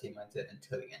have that same mindset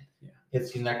until the end. Yeah.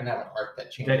 He's not going to have an arc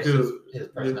that changes Deku, his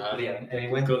personality yeah,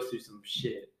 anyway. goes through some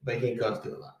shit. But he goes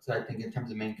through a lot. So I think in terms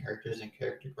of main characters and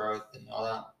character growth and all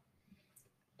that,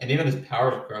 and even his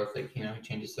powers growth, like he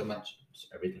changes so much. Just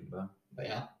everything, bro. But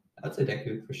yeah, I'd say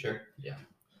Deku for sure. Yeah.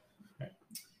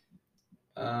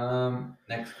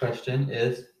 Next question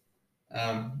is,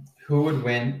 who would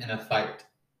win in a fight,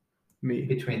 Me.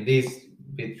 between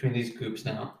these groups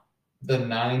now. The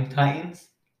 9 Titans.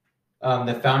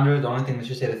 The founder, the only thing that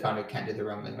should say the founder can't do the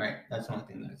rumbling, right? That's the only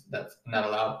thing that's not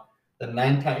allowed. The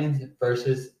 9 Titans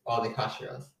versus all the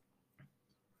Hashiras.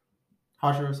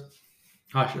 Hashiras.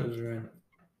 Hashiras are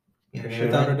in.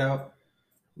 Without a doubt.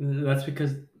 That's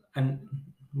because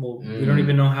we don't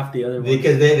even know half the other ones.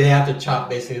 Because they have to chop.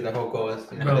 Basically, the whole goal is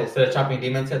Bro. instead of chopping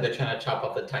demons, they're trying to chop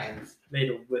off the Titans. They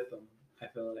don't whip them. I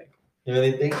feel like. You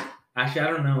really think? Actually, I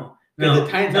don't know. The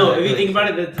Titans No. are If you really think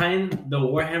about it, the Titan, the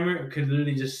Warhammer could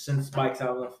literally just send spikes out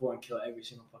on the floor and kill every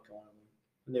single fucking one of them.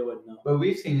 And they wouldn't know. But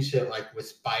we've seen shit like with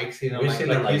spikes. You know, We've seen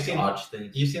like you've seen Hodge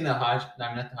things. You've seen the Hodge,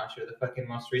 not the Hodge, the fucking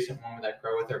most recent one with that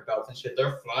girl with her belts and shit.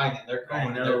 They're flying and they're going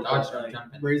and they're dodging and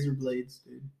jumping. Razor blades,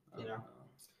 dude. You know.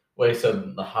 Wait, so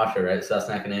the Hasha, right? So that's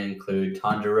not going to include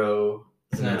Tanjiro,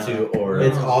 Zenitsu, or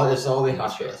It's all the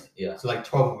Hashiras. Yeah. So like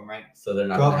 12 of them, right? So they're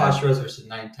not 12 gonna have- Hashiras versus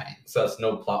 9 Titans. So that's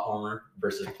no plot armor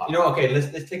versus plot. You know, okay,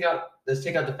 let's take out the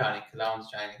founding because that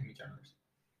one's giant and can be generous.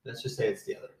 Let's just say it's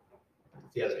the other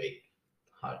 8.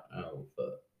 Oh,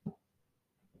 but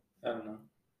I don't know.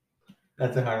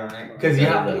 That's a hard one, right? Because you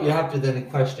have to then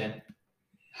question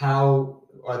how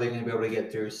are they going to be able to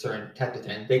get through certain types of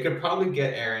Titans? They could probably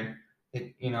get Eren.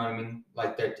 You know what I mean?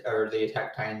 Like the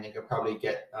attack Titan, they could probably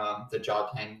get the Jaw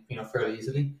Titan, fairly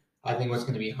easily. I think what's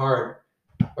going to be hard,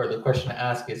 or the question to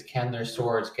ask is, can their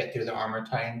swords get through the armor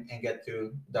Titan and get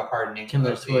through the hardening? Can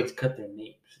their swords cut their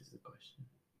napes? Is the question.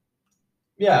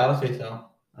 Yeah, I'll say so.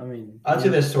 I mean, I'll say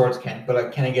their swords can, but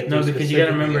like, can I get through? No, because you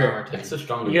gotta specifically remember, armor Titan? it's a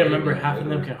stronger. you gotta blade remember than half of them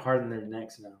regular. can harden their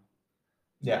necks now.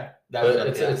 Yeah, that But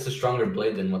was it's a stronger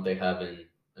blade than what they have in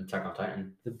Attack on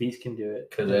Titan The beast can do it.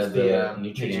 because they have the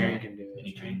Nutrient nutrient. can do it.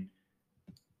 Nutrient.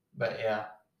 But yeah,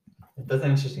 that's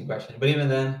an interesting question. But even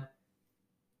then,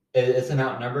 it's an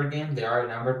outnumbered game. They are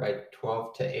outnumbered by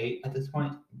 12-8 at this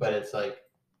point. But it's like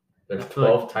There's I feel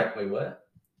like- 12 type. Wait, what?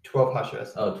 12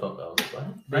 Hashiras. Oh, 12. Oh, what?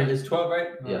 Right? It's 12, right?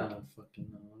 Yeah. I don't fucking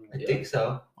know. I Yeah. think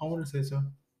so. I want to say so.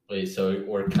 Wait, so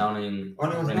we're counting. Oh,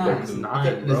 no, it's Rengoku. 9. It's It's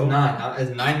 9, 9. bro.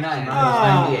 It's 9-9.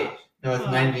 Ah. No, it's 9v8. No, it's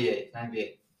 9v8.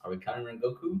 9v8. Are we counting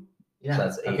Rengoku? Yeah. So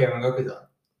that's 8. Okay, Rengoku's on.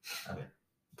 Okay.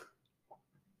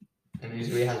 And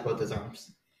usually has both his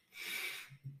arms.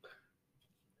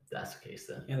 If that's the case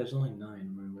then. Yeah, there's only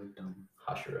 9. We're dumb.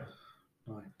 Hashira.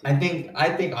 No, I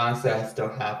think honestly I still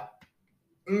have.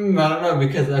 I don't know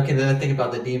because then I think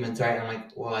about the demons, right? I'm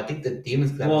like, well, I think the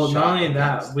demons. Could have a Well, shot not only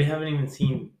that, against- we haven't even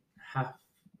seen half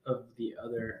of the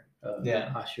other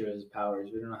Yeah. Hashira's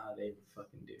powers. We don't know how they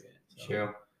fucking do it. So,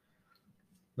 True.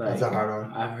 like, That's a hard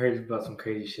one. I've heard about some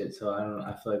crazy shit, so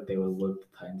I feel like they would whip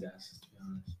the Titans' asses, to be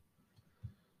honest.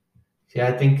 Yeah,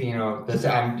 I think this.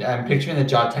 I'm picturing the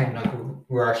Jaw Titan like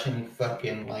rushing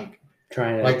fucking like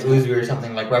Uzuri or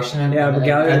something like rushing him. Yeah, but I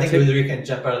Galliard think took- Uzuri can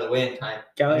jump out of the way in time.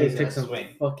 Galliard He's took gonna some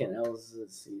swing. fucking L's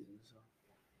this season. So.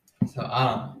 So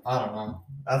I don't know.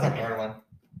 That's a hard one.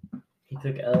 He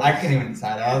took L's. I can't even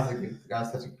decide. That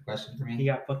was such a good question for He me.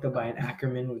 got fucked up by an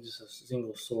Ackerman with just a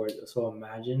single sword. So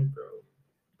imagine.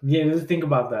 Yeah, just think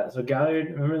about that. So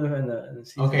Galliard, remember in the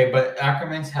season? Okay, but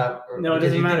Ackermans have. No, it because doesn't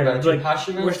you think matter. about It's it, like,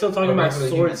 Hashiras we're still talking are about regular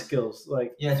sword humans. skills.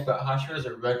 Like, Yes, but Hashiras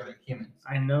are regular humans,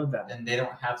 I know that. and they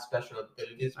don't have special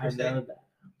abilities per I se. know that.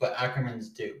 But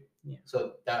Ackermans do. Yeah.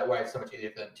 So that why it's so much easier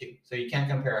for them too. So you can't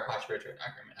compare a Hashira to an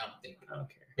Ackerman. I don't think. I don't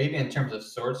care. Maybe in terms of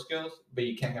sword skills, but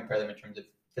you can't compare them in terms of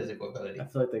physical ability. I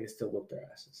feel like they can still whoop their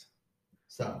asses.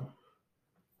 So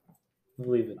We'll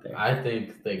leave it there. I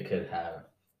think they could have.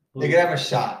 they could have a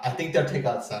shot. I think they'll take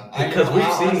out some. Because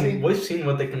honestly, we've seen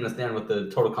what they can withstand with the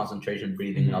total concentration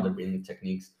breathing and other breathing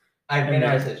techniques. I agree. And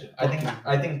I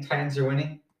then- think Titans are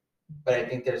winning, but I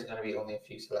think there's going to be only a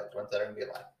few select ones that are going to be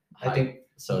alive. I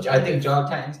think Jaw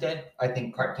Titan's dead. I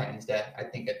think Cart Titan's dead. I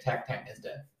think Attack Titan is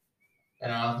dead.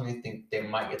 And I honestly think they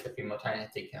might get the female Titan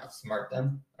if they can outsmart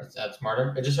them or outsmart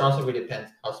them. It just also really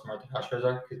depends how smart the Hashiras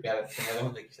are because we haven't seen the other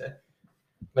ones, like you said.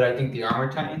 But I think the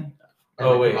Armor Titan.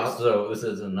 Oh wait, so this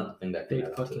is another thing that They could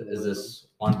happen. fucking Is this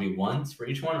 1v1s for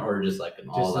each one, or just like an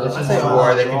all It's out? just say a all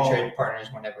war. out, They can all. trade partners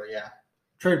whenever. Yeah.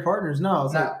 Trade partners? No,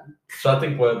 it's not. So I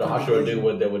think what the Hashira would do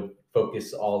would they would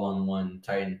focus all on one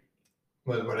Titan,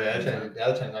 What the other Titans? The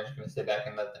other Titans are just going to sit back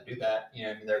and let them do that. I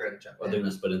mean, they're going to jump or in. they're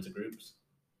gonna split into groups.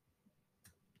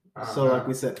 So like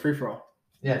we said, free for all.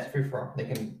 Yeah, it's free for all. They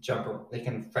can jump. They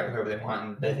can fight whoever they want.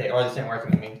 And they say, "Oh, this ain't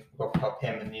working with me. Go help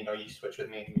him." And you switch with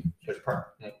me. And you switch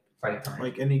fighting partner.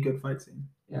 Like any good fight scene.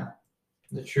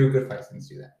 The true good fight scenes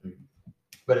do that. Mhm.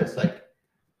 But it's like,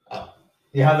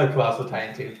 you have the Colossal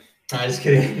Titan too. No, just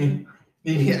kidding.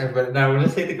 Yeah, but no,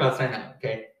 let's take the Colossal Titan out,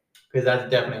 okay? Because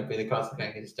that's definitely the Colossal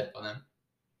Titan can just step on them.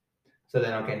 So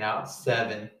then, okay, now it's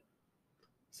 7.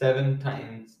 7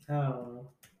 Titans. Oh.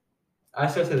 I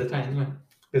still say the Titans win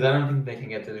because I don't think they can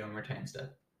get to the Armor Titan stuff.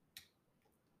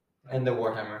 And the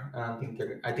Warhammer.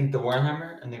 I think the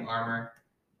Warhammer and the armor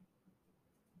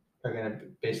are gonna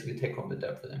basically take home the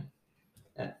dub for them.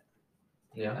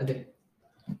 Yeah. I think.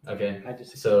 Okay. I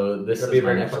just So this It'll be is a my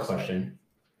very next close fight. question.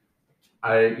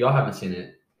 Y'all haven't seen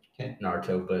it, Okay.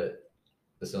 Naruto, but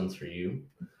this one's for you.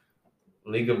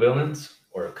 League of Villains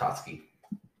or Akatsuki?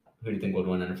 Who do you think would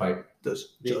win in a fight? The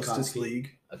The Justice Akatsuki.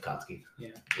 League. Akatsuki.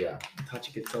 I thought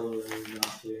you could solo and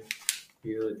not to. If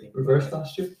you really think Reverse about it.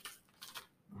 flash too.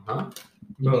 Huh?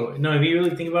 Bro, no, if you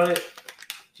really think about it,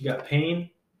 you got Pain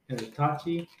and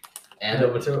Itachi. And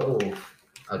Obito. Oh. Okay.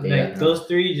 Like, Yeah. those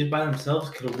three just by themselves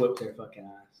could have whipped their fucking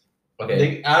ass.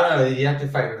 Okay. I don't know. You have to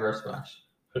fight Reverse Flash.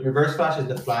 Reverse Flash is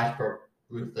the Flash for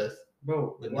Ruthless.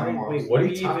 Bro, With why, no morals. wait, What are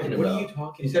what you talking What are about? you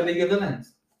talking You said about? League of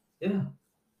Villains. Yeah.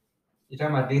 You're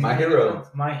talking about these. My Hero.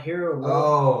 My Hero, bro.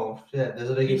 Oh shit! There's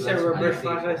a League He of said Villains. Reverse I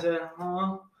Flash. see. I said,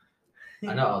 huh?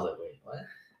 I know. I was like, wait, what?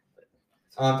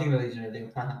 Oh, I'm thinking of Legion of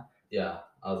Doom. Haha. Yeah.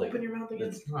 I was like, Open your mouth again.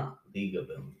 it's not League of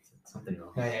Villains. It's something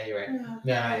else. No, yeah, you're right.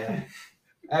 Yeah.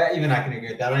 Yeah. Even I can agree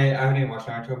with that. I haven't even watched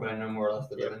Naruto, but I know more or less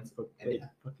the villains. Wait, Yeah.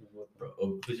 fucking what,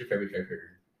 Bro, who's your favorite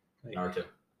character? like, Naruto.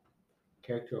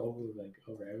 character over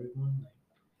everyone?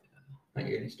 My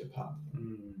ear needs to pop.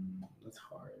 That's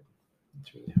hard. That's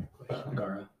a really hard question.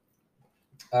 Gara.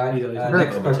 Alright, Either-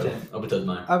 next Obito. question. Obito's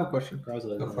mine. I have a question. Gara's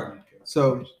Go for it.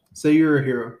 So, say you're a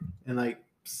hero and like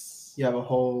you have a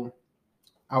whole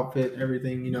outfit,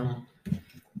 everything, you know.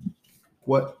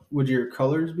 What would your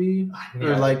colors be,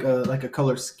 or like a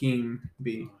color scheme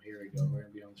be? Oh, here we go. We're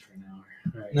gonna be on this for an hour.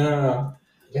 All right. No.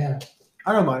 Yeah.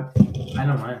 I don't mind. I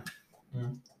know mine.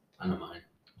 I know mine.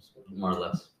 More or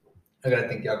less. I gotta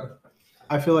think, yeah.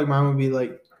 I feel like mine would be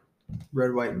like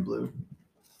red, white, and blue.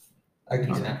 I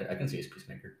can see that. Peacemaker. I can see his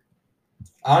Peacemaker.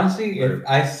 Honestly, if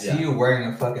I see Yeah. you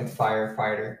wearing a fucking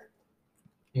firefighter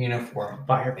uniform,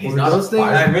 Fire He's Force. not Those a things-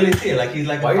 I fire. really see it. Like he's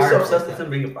like Why a are you so Fire obsessed Force with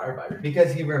him being a firefighter?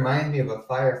 because he reminds me of a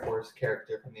Fire Force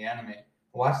character from the anime.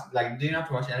 Watch, like, do you not have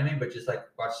to watch anime, but just like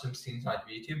watch some scenes on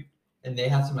YouTube, and they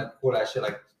have some like cool ass shit.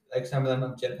 Like some of them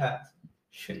have jetpacks,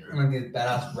 and Shinra. like these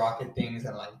badass rocket things,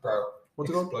 and like bro, What's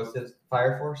it called? explosives,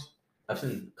 Fire Force. I've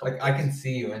seen. a couple Like I can things.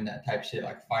 see you in that type shit,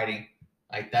 like fighting.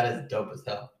 Like that is dope as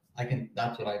hell.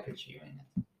 That's what I picture you in.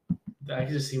 I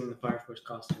can just see him in the Fire Force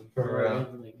costume. For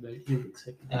real. Like, he looks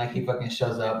sick. And like he fucking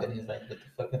shows up and he's like with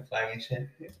the fucking flag and shit.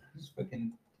 Just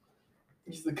fucking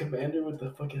He's the commander with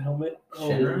the fucking helmet.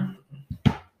 Shinra?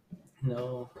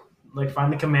 No. Like,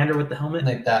 find the commander with the helmet?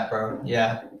 like that, bro.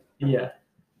 Yeah, Yeah.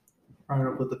 I'm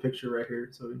gonna put the picture right here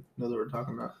so we know what we're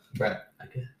talking about. but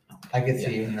Okay. I could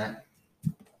see you in that.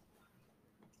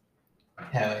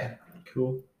 Hell yeah.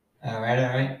 Cool. All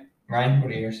right. Ryan,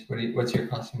 what are yours? What's your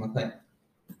costume look like?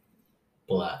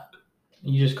 Black.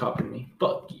 You just copied me.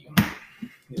 Fuck you.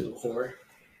 You little whore.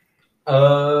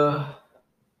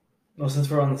 No, since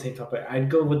we're on the same topic, I'd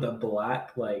go with the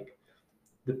black, like,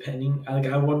 depending. Like,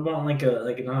 I would want, like,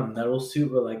 not a metal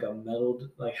suit, but, like, a metal,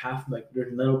 like, half, like,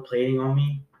 there's metal plating on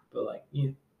me. But, like,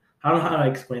 I don't know how to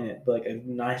explain it, but, like, a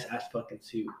nice-ass fucking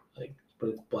suit. Like, but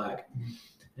it's black.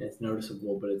 And it's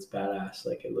noticeable, but it's badass.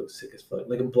 Like, it looks sick as fuck.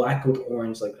 Like, a black with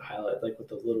orange, like, the highlight, like, with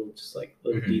the little, just, like,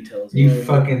 little Mhm. details. You know what I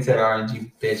mean? fucking said orange,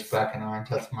 you bitch. Black and orange.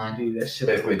 That's mine. Dude, that shit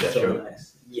Basically looks so Deathstroke.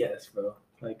 nice. Yes, bro.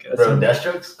 Like, Bro,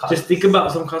 Deathstroke's just think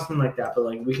about some costume like that, but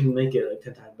like we can make it like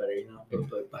 10 times better, you know.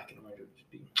 But like black and orange would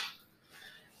just be. Did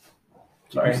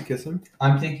you Sorry. just kiss him?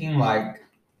 I'm thinking like,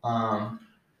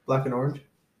 Black and orange.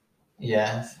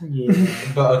 yes. Yeah.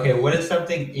 But okay, what is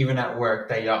something even at work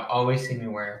that y'all always see me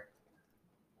wear?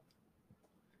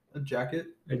 A jacket.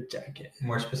 A jacket.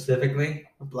 More specifically,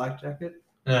 A black jacket.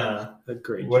 no. A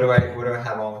great. What do I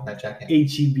have on with that jacket?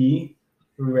 HEB.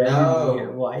 Red No.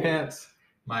 and white. Pants.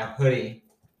 My hoodie.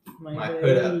 My baby.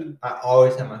 hood up. I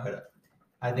always have my hood up.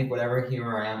 I think whatever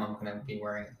hero I am, I'm gonna be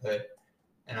wearing a hood,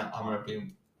 and I'm gonna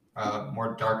be a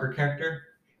more darker character.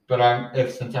 But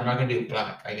since I'm not gonna do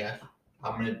black, I guess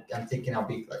I'm thinking it'll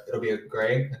be a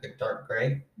gray, like a dark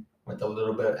gray, with a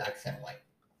little bit of accent white,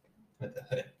 with the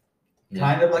hood. Yeah.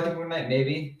 Kind of like a Moon Knight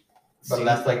Navy, but See-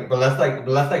 less like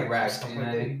rags. You know what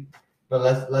I mean? But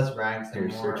less rags Your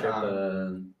and more. search up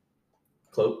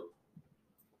cloak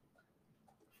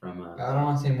from I don't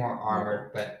want to say more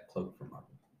armored, but cloak from Marvel.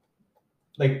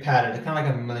 like padded, kind of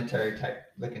like a military type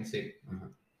looking suit.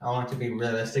 Mhm. I want it to be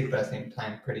realistic, but at the same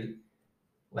time pretty,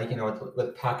 like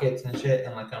with pockets and shit,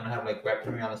 and like I'm gonna have like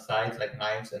weaponry on the sides, like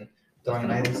knives and throwing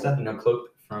knives and stuff. You know, cloak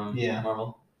from Yeah.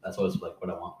 Marvel. That's always like what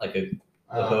I want, like a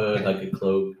Oh, hood, okay. like a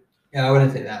cloak. Yeah, I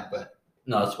wouldn't say that, but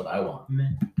No, that's what I want.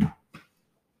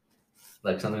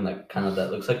 like something like kind of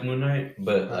that looks like Moon Knight,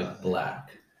 but like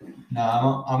black.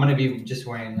 No, I'm gonna be just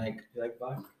wearing like. You like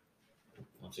black?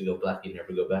 Once you go black, you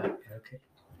never go back. Okay.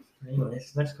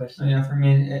 Anyways, next question. Yeah, for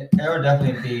me, it would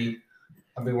definitely be.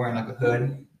 I'll be wearing like a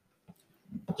hood,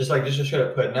 just a straight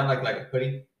up hood, not like a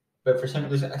hoodie, but for some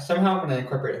reason somehow I'm gonna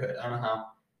incorporate a hood. I don't know how,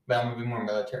 but I'm gonna be more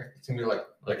military. It's gonna be like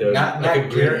a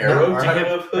Green Arrow type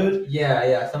of hood.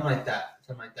 Yeah, something like that.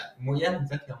 Well, yeah,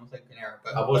 exactly, almost like Green Arrow,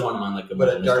 but I always wanted mine like a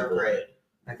dark gray,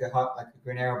 like a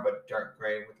Green Arrow, but dark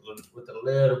gray with a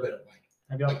little bit of white.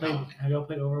 Have y'all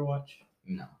played Overwatch?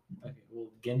 No. Okay, well,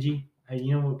 Genji.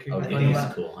 You know what character Genji's I'm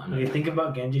talking cool. about? Okay, think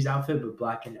about Genji's outfit, but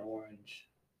black and orange,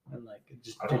 and like it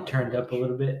just turned up a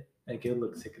little bit. Like it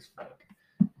looks sick as fuck.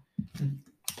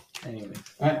 Anyway.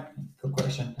 All right, good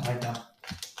question. I like that.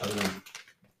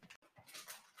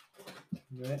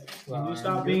 Can you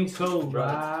stop being so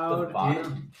loud?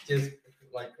 Just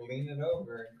like lean it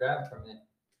over and grab from it.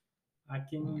 I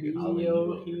can be your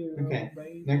hero. Okay.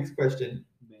 Baby. Next question.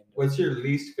 What's your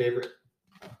least favorite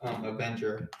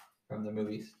Avenger from the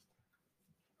movies?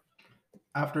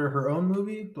 After her own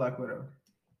movie, Black Widow.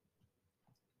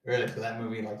 Really? So that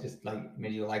movie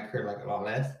made you like her a lot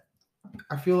less?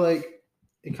 I feel like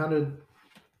it kind of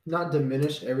not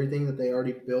diminished everything that they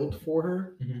already built for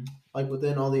her, like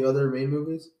within all the other main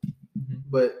movies,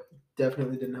 but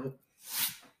definitely didn't help.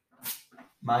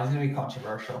 Mine's gonna be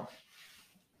controversial.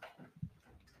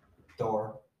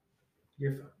 Thor.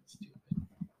 You're fucking stupid.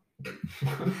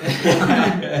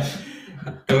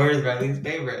 Thor is my least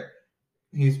favorite.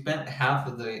 He spent half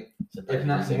of the, if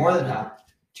not more than half,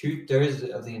 2/3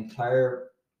 of the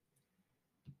entire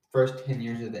first 10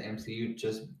 years of the MCU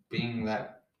just being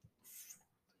that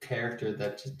character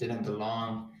that just didn't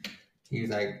belong. He's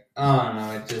like, oh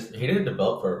no, it just he didn't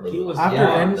develop for it really.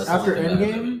 After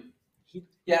Endgame.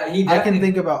 I can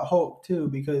think about Hulk too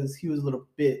because he was a little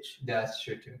bitch. That's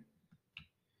true too.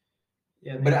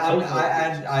 Yeah, but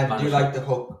I do like the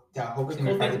Hulk. That Hulk scene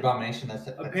with Abomination. That's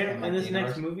apparently in this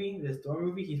next movie, this Thor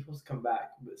movie, he's supposed to come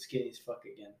back, but skinny as fuck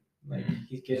again. Like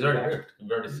he's already ripped.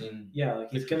 We've already seen. Yeah,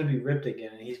 like he's gonna be ripped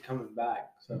again, and he's coming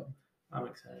back. So I'm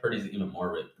excited. Heard he's even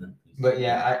more ripped than. But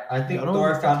yeah, I think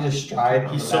Thor found his stride.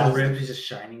 He's so ripped, he's just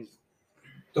shining.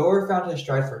 Thor found his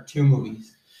stride for 2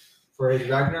 movies. For his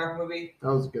Ragnarok movie,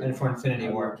 that was good, and for Infinity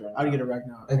War. I'd get a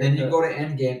Ragnarok. And then you go to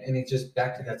Endgame, and he's just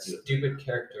back to that stupid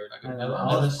character,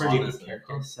 another stupid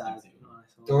character.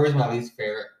 Thor is my least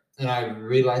favorite, and I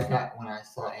realized that when I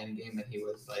saw Endgame, that he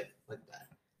was like that.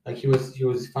 Like he was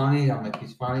finally, I'm like,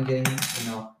 he's finally getting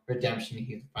redemption.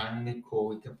 He's finally cool.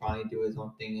 He can finally do his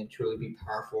own thing and truly be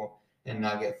powerful, and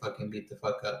not get fucking beat the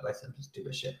fuck up by some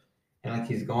stupid shit. And like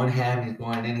he's going ham, he's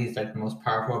going in, he's like the most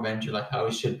powerful Avenger, like how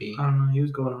he should be. I don't know, he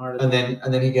was going hard. And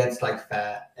then he gets like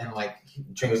fat and like he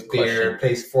drinks beer,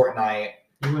 plays Fortnite.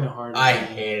 He went hard. I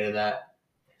hated that.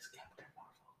 Is Captain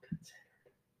Marvel considered?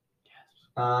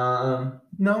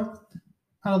 No,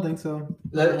 I don't think so.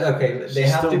 Okay, they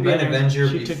have to be an Avenger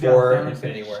before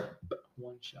Infinity War.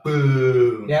 One shot.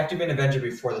 Boom. They have to be an Avenger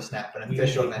before the snap, an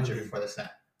official Avenger before the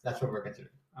snap. That's what we're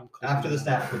considering. After the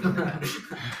snap, we're doing that.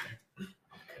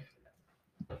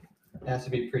 It has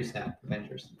to be pre-snap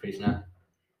Avengers. Pre-snap?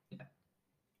 Yeah.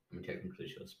 I mean, technically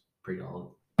she was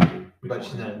pre-all. But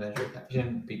she's not an Avenger. She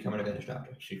didn't become an Avenger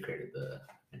after. She created the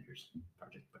Avengers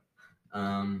project.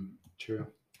 True.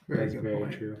 Very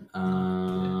true.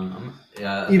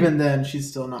 Yeah. Even then, she's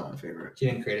still not my favorite. She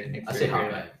didn't create it. I say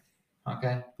Hawkeye.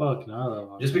 Hawkeye? Fuck no, I love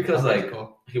Hawkeye. Just because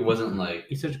he wasn't like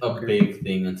he's such a big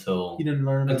thing until he didn't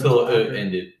learn until it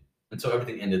ended. Until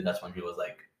everything ended, that's when he was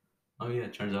like, oh yeah,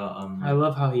 it turns out. I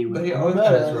love how he went. But he always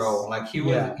had his role. Like he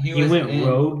went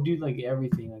rogue, dude. Like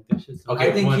everything. Like that's just. Okay,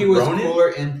 I think he was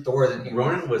cooler in Thor than he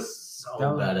Ronan was so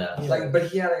badass. Like, but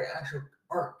he had an actual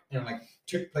arc and like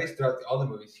took place throughout all the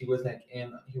movies. He was like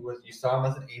you saw him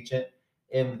as an agent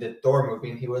in the Thor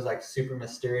movie, and he was like super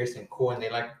mysterious and cool, and they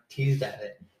like teased at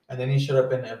it. And then he showed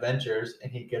up in Avengers,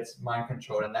 and he gets mind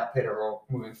controlled, and that played a role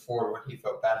moving forward when he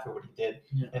felt bad for what he did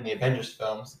in the Avengers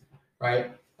films,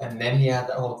 right? And then he had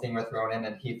that whole thing with Ronan,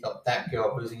 and he felt that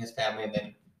guilt losing his family, and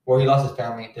then he lost his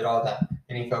family, did all that,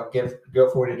 and he felt guilt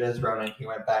for what he did as Ronan. He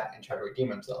went back and tried to redeem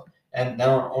himself. And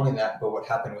not only that, but what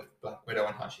happened with Black Widow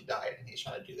and how she died, and he's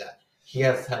trying to do that. He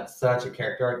has had such a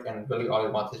character arc, and really all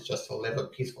he wants is just to live a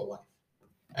peaceful life.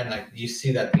 And like you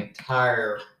see that the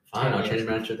entire. Fine, I'll change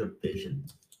my answer to Vision.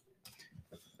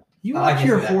 You watch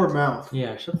your whore mouth.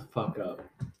 Yeah, shut the fuck up.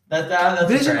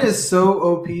 That's Vision is so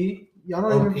OP. Y'all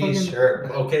don't even fucking.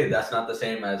 Sure. Okay, that's not the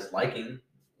same as liking.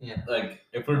 Yeah. Like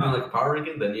if we're doing like a power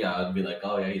ranking, then yeah, I'd be like,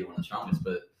 oh yeah, he's one of the strongest.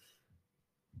 But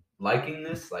liking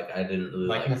this, like I didn't really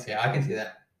like. Yeah, I can see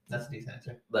that. That's a decent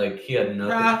answer. Like he had nothing.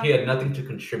 Nah. He had nothing to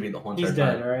contribute the whole entire He's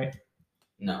time. dead, right?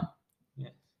 No. Yeah.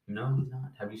 No, he's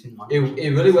not. Have you seen one? It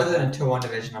really wasn't until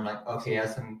WandaVision I'm like, okay, he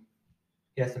has some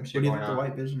shit What do you going think the on.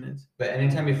 White Vision is? But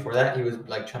anytime before that, he was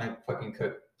like trying to fucking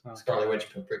cook Scarlet Witch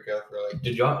paprika for like.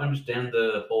 Did y'all understand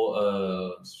the whole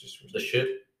the ship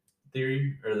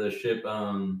theory or the ship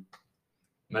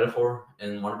metaphor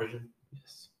in WandaVision?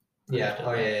 Yes. Yeah.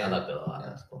 Oh yeah. I liked it a lot. Yeah,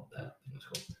 that's cool. That was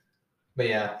cool. But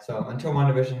yeah, so until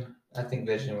WandaVision, I think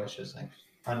Vision was just like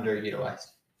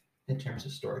underutilized in terms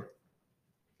of story.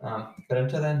 But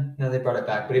until then, they brought it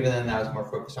back. But even then, that was more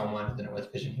focused on Wanda than it was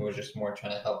Vision. He was just more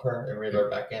trying to help her and reel her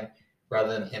back in,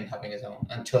 rather than him having his own.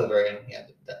 Until the very end,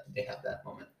 they had that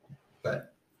moment.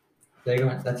 But there you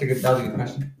go. That was a good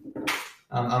question.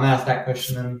 I'm gonna ask that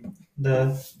question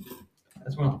as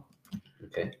well.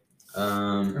 Okay.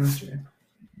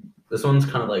 This one's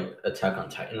kind of like Attack on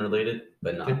Titan related,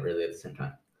 but not really at the same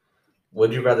time.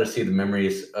 Would you rather see the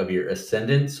memories of your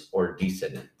ascendants or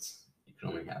descendants? You can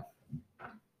only have.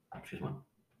 Choose one.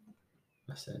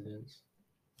 Ascendants.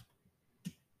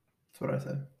 That's what I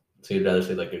said. So you'd rather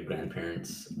see like your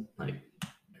grandparents, like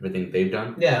everything they've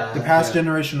done? Yeah. The past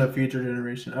generation, the future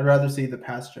generation. I'd rather see the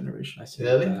past generation. I see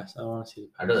Really? the past. I want to see the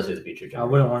past. I'd rather see the future. I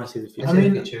wouldn't want to see the future. I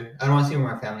mean, the future. I don't want to see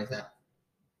where my family's at.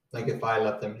 Like if I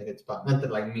left them in a good spot, not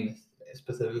that like me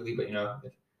specifically, but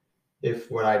if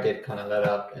what I did kind of led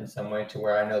up in some way to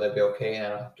where I know they'll be okay and I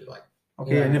don't have to like.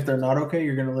 Okay, and if they're not okay,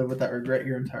 you're gonna live with that regret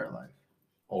your entire life.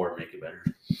 Or make it better.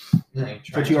 Yeah,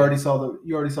 But you already saw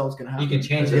what's gonna happen. You can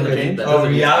change Is it. it gonna change? Oh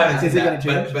yeah, Is it gonna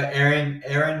change? But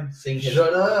Aaron seeing his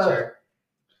Shut up. future.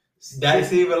 That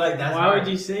see, but like that's Why hard.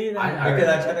 would you say that? Because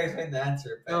I'm trying to explain the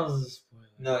answer. That was a spoiler.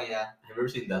 No, yeah. Have you ever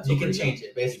seen that? You can change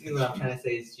it. Basically, what I'm trying to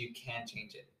say is you can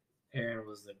change it. Aaron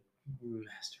was the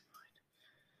mastermind.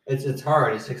 It's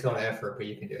hard. It takes a lot of effort, but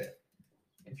you can do it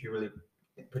if you really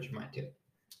put your mind to it.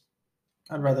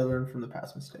 I'd rather learn from the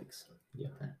past mistakes. Yeah.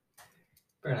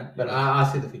 Fair enough. But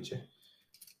I'll see the future.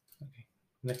 Okay.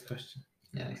 Next question.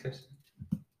 Yeah, next question.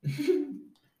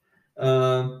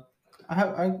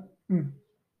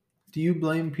 Do you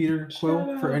blame Peter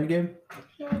Quill for Endgame?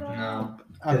 No.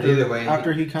 After, Either way,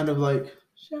 after he kind of like,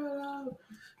 Shut up.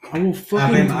 I will I fucking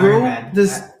blame throw Iron Man.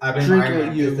 this I blame drink Iron at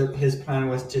Man you. because his plan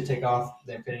was to take off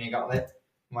the Infinity Gauntlet.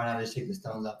 Why not just take the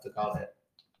stones off the gauntlet?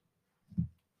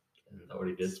 Is that what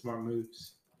he did? Smart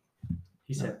moves.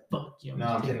 He said, "Fuck you." No,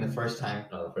 I'm saying the first time.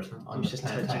 No, the first one. On He was the just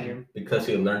planet touching Titan. him. Because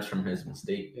he learns from his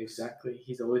mistake. Exactly.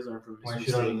 He's always learned from Why his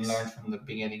should have mistakes. learned from the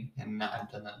beginning and not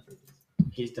have done that for this?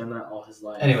 He's done that all his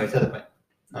life. Anyway, to the point.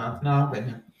 No, I blame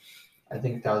him. I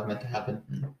think that was meant to happen.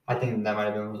 I think that might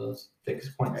have been one of those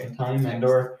fixed points in time, and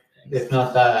or if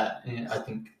not that, I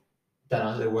think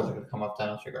Thanos it wasn't going to come off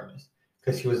Thanos regardless,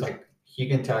 because he was like you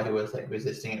can tell he was like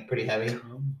resisting it pretty heavy,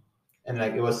 and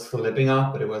like it was slipping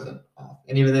off, but it wasn't off.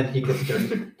 And even then, he could still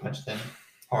punch them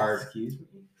hard. Excuse me.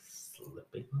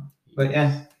 Slipping. But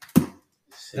yeah,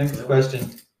 next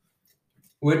question: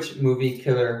 which movie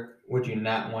killer would you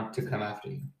not want to come after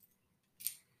you?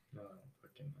 No,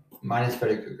 fucking no. Mine is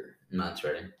Freddy Krueger. No, it's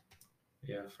ready.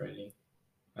 Yeah, Freddy.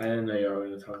 I didn't know you were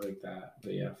going to talk like that,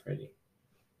 but yeah, Freddy.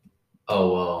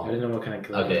 Oh, I well. didn't know what kind of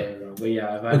killer Okay. you were talking about, but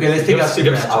yeah. If I Okay, let's Give take out us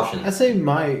Supernatural. options. I say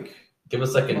Mike. Give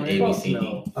us like an Oh, A, B, fuck C, D. no.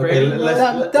 Okay, Freddy,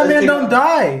 That man take don't out-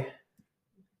 die.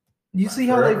 You see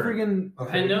how they Forever. freaking?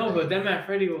 Okay, I know, but then my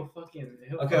Freddy will fucking.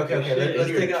 he'll Okay, fuck your okay. shit. Let's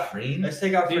You're take out. trained? Let's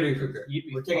take out Dude, Freddy Krueger. you'd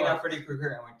be We're taking out fucked. Freddy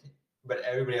Krueger, but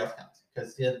everybody else counts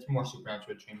because it's more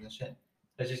supernatural training and shit.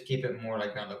 Let's just keep it more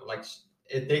like ground level. Like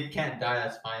if they can't die,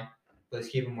 that's fine. But let's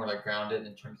keep it more like grounded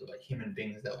in terms of like human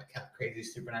beings that like have crazy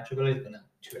supernatural abilities, but not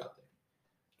too out there.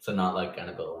 So not like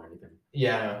Annabelle or anything.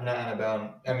 Yeah, no, not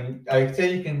Annabelle. I mean, I'd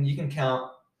say you can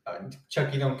count.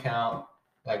 Chucky don't count.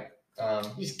 Like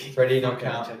You just kick Freddy the don't fuck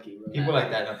out of count. Chucky, bro. People like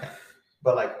that don't count.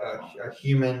 But like a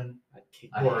human, I'd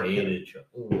kick I Or- hated Chuck.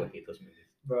 Ooh, I hate those movies.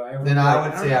 bro. then I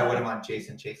would say I wouldn't want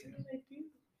Jason chasing me.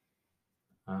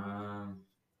 I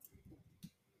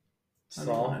don't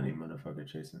Saw. want any motherfucker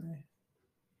chasing me.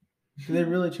 Do they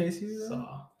really chase you?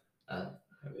 Though? Saw.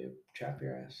 Trap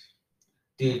your ass,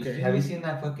 Dude, Okay. have you seen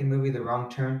that fucking movie, The Wrong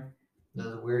Turn?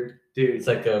 Those weird. dude. It's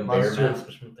like a bear Monster. mask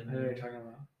or something. I know what you're talking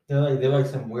about. They're like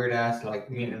some weird ass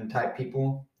like mutant type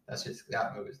people. That's just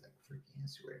that movie's like freaking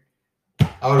it's weird.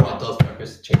 I would want those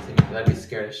fuckers chasing me. I'd be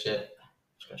scared as shit.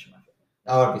 Scratching my face.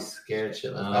 I would be scared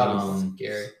shit. That would be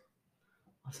scary.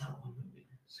 What's that one movie?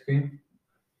 Scream?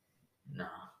 Nah,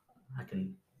 I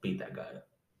can beat that guy up.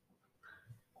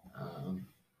 I don't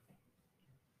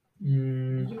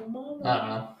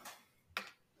know.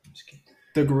 Just kidding.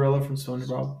 The gorilla from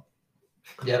SpongeBob.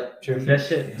 Yep, true. That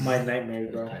shit, my nightmare,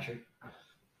 bro.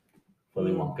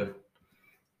 Willy Wonka.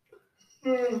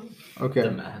 Okay.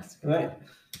 The Mask. Right.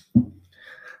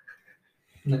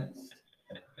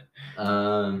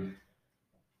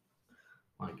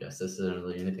 Well, I guess this isn't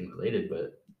really anything related,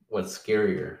 but what's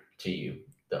scarier to you,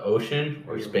 the ocean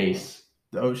or space?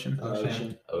 The ocean.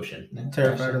 Ocean. Ocean. Next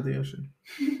Terrified question. of the ocean.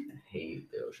 I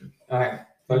hate the ocean. All right.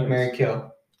 Fuck, Mary,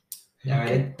 kill. You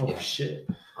ready? Oh Yeah. shit.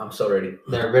 I'm so ready.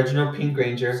 The original Pink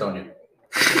Ranger. Sonya.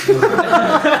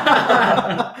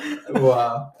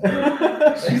 Wow.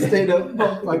 She stayed up.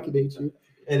 Oh, I could hate you.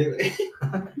 Anyway,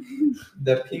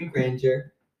 the Pink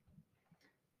Ranger,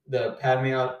 the Padme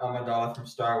Amidala from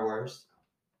Star Wars,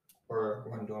 or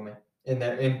Wonder Woman,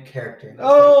 in character.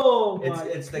 Oh It's my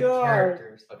it's the God.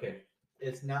 characters. Okay.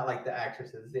 It's not like the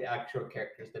actresses. It's the actual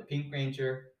characters. The Pink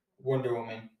Ranger, Wonder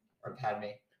Woman, or Padme.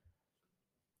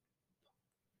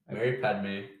 Mary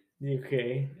Padme.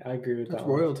 Okay, I agree with That's that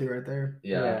one. royalty right there.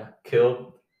 Yeah. Yeah.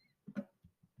 Kill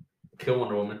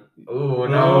Wonder Woman. Oh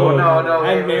no.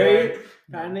 I'd marry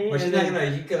Padme. But she's and not then- gonna.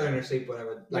 You can kill her in her sleep,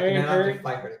 whatever. Like Marry you don't have her? to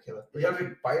fight her to kill her. You have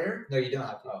to fight her? No, you don't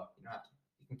have to. Oh. You don't have to.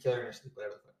 You can kill her in her sleep,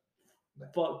 whatever.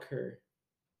 Fuck her.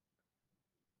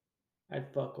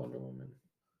 I'd fuck Wonder Woman.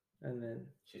 And then,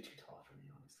 She's too tall for me,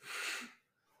 honestly.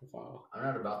 wow. I'm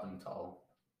not about them tall.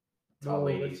 No, Tall but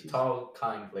ladies. she's- Tall,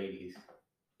 kind ladies.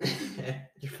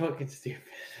 You're fucking stupid.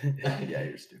 Yeah,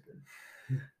 you're stupid.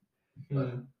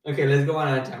 Okay, let's go one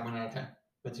at a time. One at a time.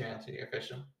 What's your answer? Your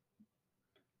official?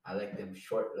 I like them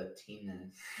short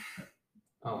Latinas.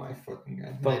 Oh my fucking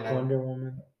god. Fuck Nine. Wonder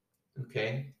Woman.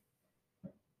 Okay.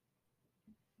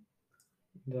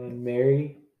 Then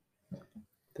marry.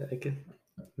 I could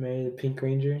marry the Pink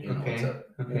Ranger. You know Okay. what's up.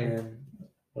 Okay. And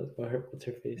what's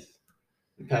her face?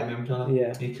 Padme Amidala?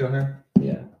 Yeah. You kill her?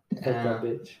 Yeah. Fuck that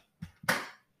bitch.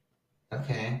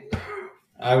 Okay.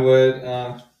 I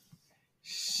would.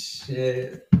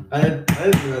 Shit. I didn't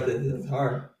know this. This is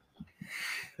hard.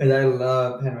 Because I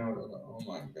love Padme Amidala. Oh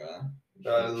my god.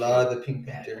 But I love the Pink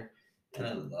Ranger. And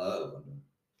I love Wonder Woman.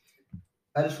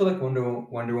 I just feel like Wonder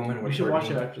Woman would We should hurt watch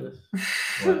me. it after this.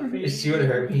 What? She would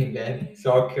hurt me in bed,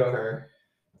 so I'll kill her.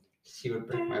 She would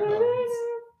break my bones.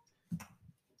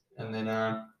 And then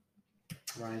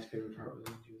Ryan's favorite part was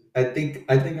when she was I think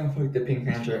I'll fuck the Pink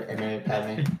Ranger and marry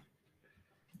Padme.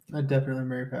 I'd definitely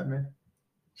marry Padme.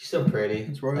 She's so pretty,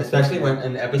 It's royal. especially when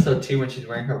in episode 2 when she's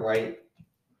wearing her white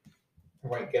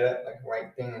getup, like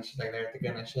white thing, and she's like there at the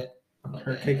gun and shit. I'm like,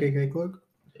 Her "Damn." KKK cloak.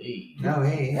 Hey. No,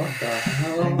 hey. What the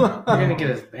hell? You're gonna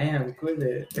get us banned. Quit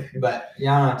it. But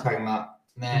y'all know what I'm talking about.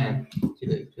 Man,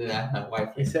 that's my wife.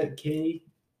 I said Kitty.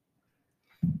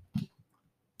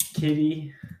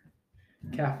 Kitty.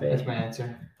 Cafe. That's my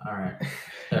answer. All right.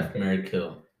 F, marry,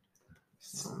 kill.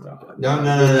 Stop. No.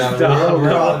 Stop.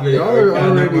 We're all video. Y'all are Okay,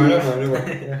 already- no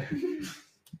more.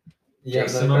 Yeah,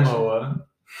 Jason another question.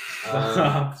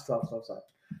 Momoa. Stop.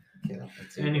 Okay.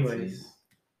 Let's see, Anyways.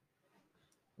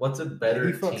 what's a better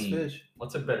He fucks team? fish.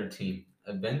 What's a better team?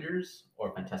 Avengers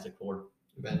or Fantastic Four?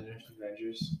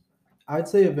 Avengers. I'd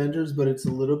say Avengers, but it's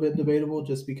a little bit debatable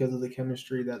just because of the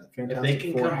chemistry that the If they Fantastic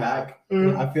can Four come have. back.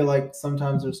 I feel like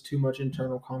sometimes there's too much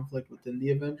internal conflict within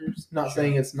the Avengers. Not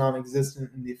saying it's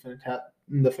non-existent in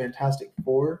the Fantastic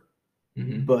Four,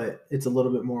 Mm-hmm. but it's a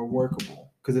little bit more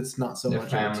workable because it's not so Their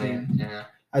much of a family. team. Yeah.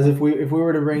 As if we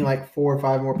were to bring like 4 or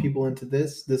 5 more people into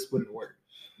this wouldn't work.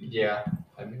 Yeah.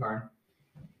 That'd be hard.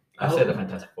 I say the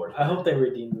Fantastic Four. I hope they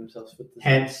redeem themselves with this.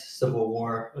 Hence Civil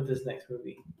War. With this next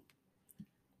movie.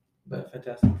 But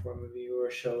Fantastic Four movie or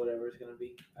a show, whatever it's gonna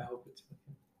be. I hope it's.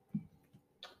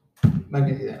 Might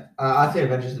be that. I'd say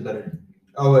Avengers is better.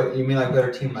 Oh, wait, you mean like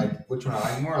better team? Like which one I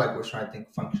like more? Or like which one I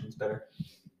think functions better?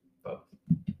 Both.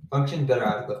 Functions better.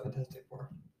 I'd go Fantastic Four.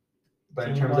 But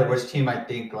in terms of Team-wise? which team I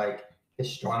think like is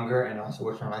stronger, and also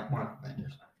which one I like more,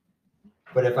 Avengers.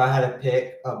 But if I had to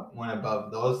pick one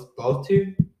above those both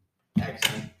two,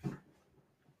 X-Men.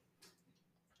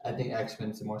 I think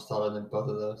X-Men's more solid than both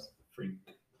of those. Freak.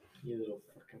 You little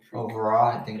fucking freak.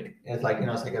 Overall, I think it's like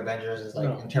it's like Avengers is like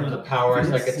No. in terms of power, it's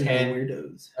like a Super 10,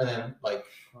 weirdos. and then like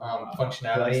Like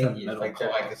functionality, some it's metal like they're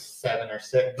like a claws. 7 or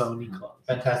 6. Bony claws.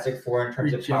 Fantastic Four in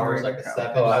terms of power is like a Regenerating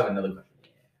 7, Oh, I have another question.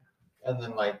 and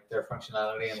then like their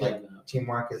functionality and like Shut up.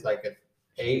 teamwork is like an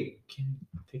 8.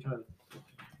 Take out.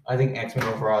 I think X-Men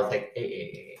overall is like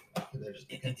 8. They're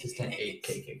just a consistent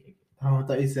 8. Oh, I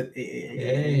thought you said 8.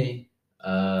 Hey.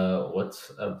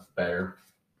 What's a better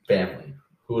family?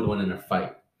 Who would win in a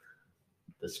fight?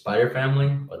 The Spider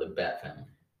Family or the Bat Family?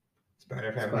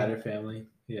 Spider Family. Spider Family.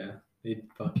 Yeah, they'd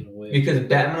fucking win. Because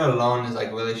Batman alone is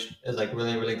like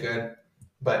really good,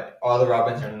 but all the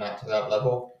Robins are not to that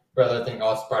level. Rather, I think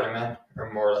all Spider-Man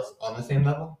are more or less on the same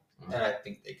level, and I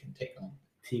think they can take on.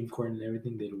 Team court and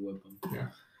everything, they'd whip them.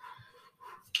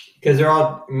 Because they're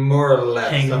all more or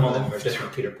less, Hang some them of them all. are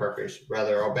different Peter Parkers.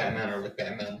 Rather, all Batman or like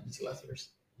Batman and Celestials.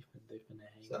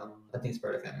 So I think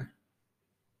Spider-Family.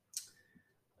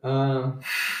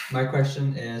 My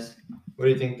question is, what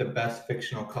do you think the best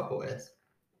fictional couple is?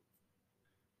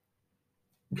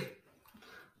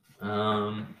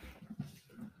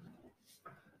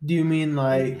 Do you mean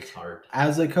like It's hard.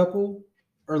 as a couple,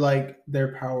 or like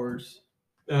their powers?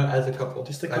 As a couple,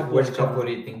 Just a like, couple which in couple general.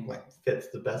 do you think like fits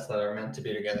the best that are meant to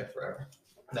be together forever?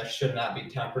 That should not be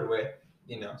tampered with,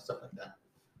 stuff like that.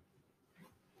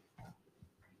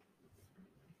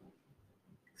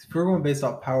 If we're going based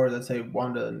off powers, I'd say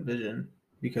Wanda and Vision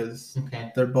because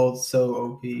Okay. they're both so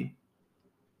OP.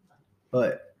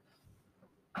 But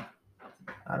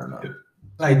I don't know.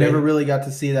 I never really got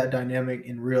to see that dynamic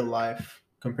in real life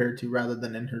compared to rather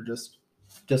than in her just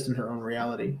in her own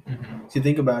reality. Mm-hmm. So you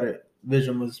think about it,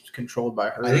 Vision was controlled by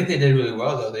her. I think they did really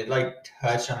well though. They like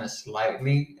touched on it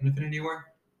slightly in Infinity War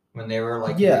when they were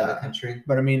like in Yeah. the other country.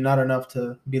 But I mean, not enough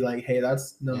to be like, hey,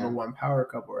 that's number Yeah. one power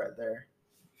couple right there.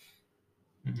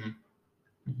 Mm-hmm.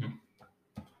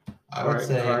 Mm-hmm. I would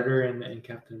say Carter and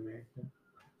Captain America.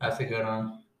 that's a good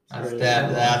one. That's Really that.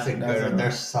 good. That's a That's good a- one.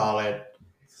 They're solid.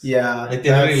 Yeah. Like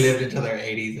they really lived into their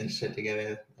 80s and shit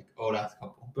together. Like old ass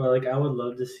couple. But like, I would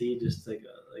love to see just like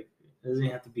it doesn't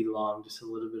have to be long, just a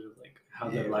little bit of like how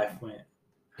their life went.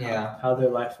 Yeah, How their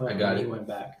life went I got when he it. went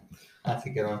back. that's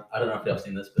a good one. I don't know if y'all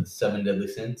seen this, but 7 Deadly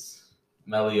Sins,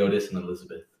 Meliodas and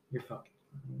Elizabeth. You're fucking.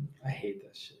 I hate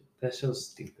that shit. That show's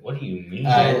stupid. What do you mean?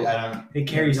 I don't. It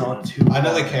carries on too. I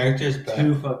know the far. characters, but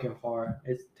Too fucking far.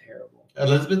 It's terrible.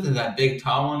 Elizabeth is that big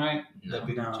tall one, right? No. That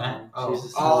big No, giant. she's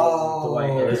just Oh, the white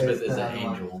hair. Elizabeth it's is that an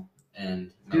one. angel,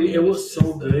 and Dude, it Meliodas was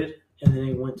so is the- good, and then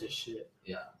it went to shit.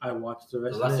 Yeah. I watched the The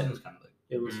rest last of thing it. was kind of like.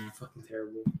 It was Mm. fucking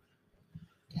terrible.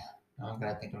 I'm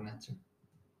gonna think of an answer.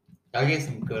 I gave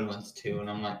some good ones too, and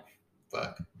I'm like,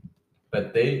 fuck.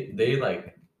 But they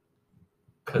like,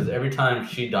 because every time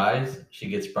she dies, she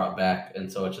gets brought back,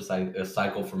 and so it's just like a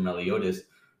cycle for Meliodas,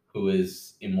 who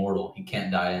is immortal. He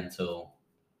can't die until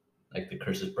like the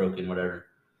curse is broken, whatever.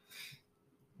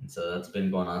 And so that's been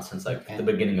going on since like the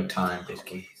beginning of time,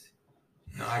 basically.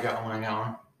 No, I got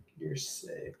one. You're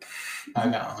sick. I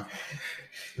got one.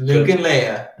 Luke and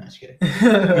Leia. No, just kidding.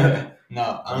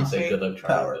 No, I don't say honestly, good luck,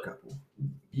 Power Charlie. couple.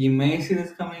 you may see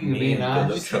this coming. You Me may and not.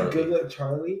 Good You said good luck,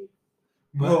 Charlie.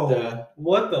 But, Bro,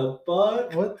 what the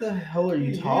fuck? What the hell are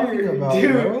you talking about,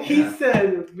 dude? bro? He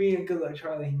said me and good luck,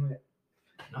 Charlie. He went.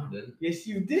 No, I didn't. Yes,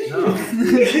 you did. No.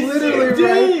 It's literally You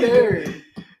right did. there.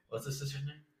 What's the sister's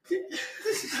name?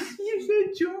 You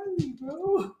said Charlie,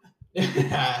 bro.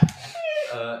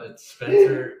 It's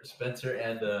Spencer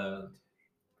and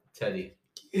Teddy.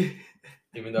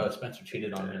 Even though Spencer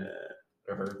cheated on him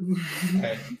or her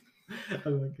Okay.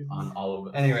 on all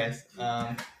of it. Anyways,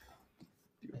 let's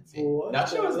see. What That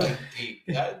show was the- like deep.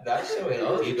 That show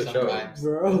That was is a deep good show. sometimes.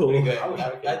 Bro. Pretty good. I was I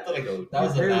thought like that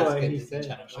was You the heard last what good he Disney said.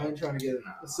 Channel I ain't show. trying to get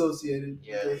associated.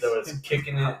 Yeah, with There this. was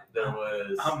Kicking It. There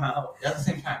was. I'm out. At the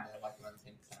same time, though, like around the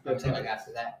same time. I'm saying like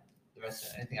after that, the rest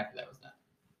of anything after that was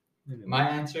not. My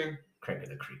answer, Craig of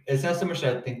the Creek. it's not so much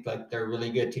that I think like they're really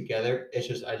good together. It's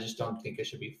just I just don't think it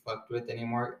should be fucked with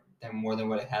anymore than more than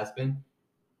what it has been.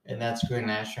 And that's Green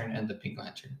Lantern and the Pink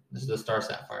Lantern. This is the Star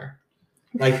Sapphire.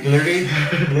 Like literally,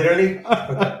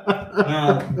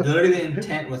 literally the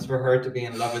intent was for her to be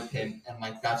in love with him, and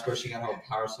like that's where she got her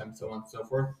powers from, so on and so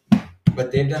forth.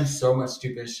 But they've done so much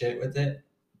stupid shit with it,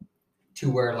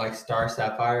 to where like Star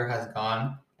Sapphire has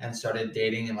gone and started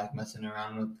dating and like messing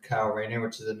around with Kyle Rayner,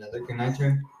 which is another Green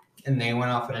Lantern, and they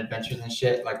went off on adventures and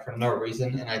shit like for no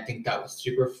reason, and I think that was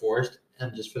super forced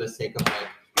and just for the sake of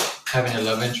like having a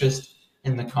love interest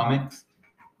in the comics.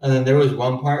 And then there was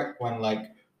one part when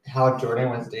like Hal Jordan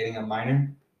was dating a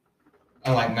minor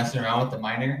and like messing around with the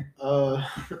minor,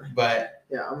 but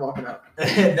Yeah, I'm walking out.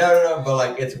 no, but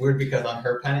like it's weird because on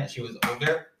her planet she was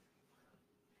older,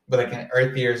 but like in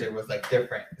Earth years it was like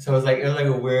different. So it was like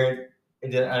a weird. I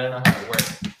don't know how it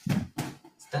works.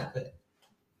 Stop it.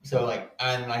 So like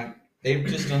and like they've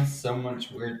just done so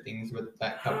much weird things with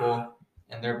that couple,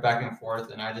 and they're back and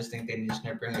forth, and I just think they just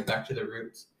need to bring it back to the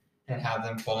roots and have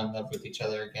them fall in love with each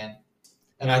other again.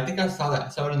 And I think I saw that. I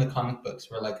saw it in the comic books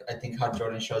where like I think how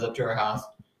Jordan shows up to her house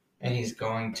and he's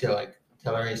going to like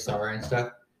tell her he's sorry and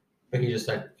stuff, but he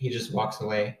just walks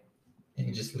away and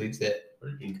he just leaves it.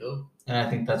 Where did he go? And I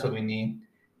think that's what we need,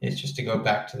 is just to go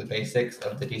back to the basics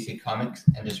of the DC comics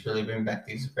and just really bring back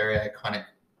these very iconic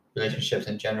relationships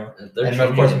in general. They're And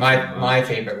of course changing so much. my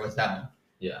favorite was that one.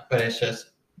 Yeah. But it's just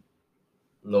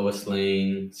Lois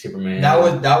Lane, Superman. that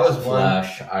was one.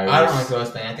 Flash, Iris. I don't like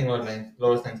Lois Lane. I think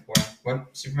Lois Lane's boring.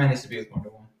 Superman needs to be with Wonder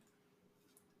Woman.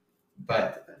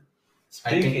 But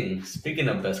I Speaking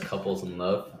of best couples in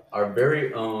love, our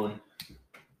very own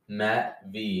Matt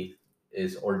V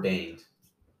is ordained.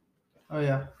 Oh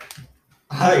yeah.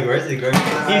 Holly, where's he going?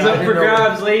 He's up for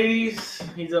grabs, ladies.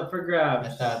 He's up for grabs.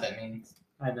 That's not what that means.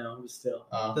 I know, but still.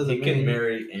 He can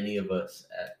marry any of us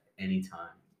at any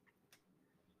time.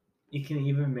 You can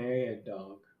even marry a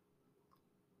dog.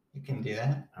 You can do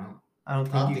that? I don't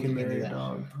think you can marry a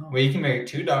dog. Well, you can marry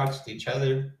 2 dogs to each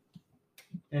other.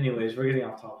 Anyways, we're getting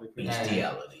off topic.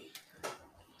 Bestiality.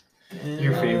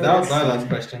 Your favorite. That was my last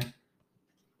question.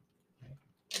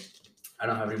 I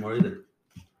don't have any more either.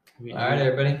 All right,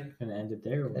 everybody. Gonna end it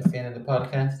there. That's the end of the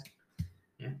podcast.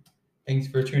 Yeah. Thanks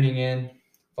for tuning in.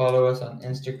 Follow us on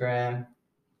Instagram,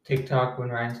 TikTok when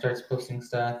Ryan starts posting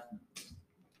stuff.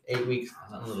 8 weeks,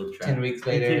 10 weeks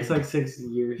later. It takes like 6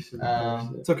 years.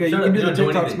 It's okay. You can do the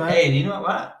TikToks, Matt. Hey, and you know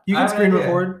what? You can screen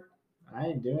record. I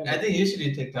ain't doing it. I think you should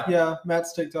do TikTok. Yeah,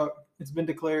 Matt's TikTok. It's been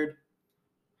declared.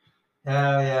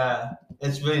 Hell yeah.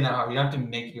 It's really not hard. You don't have to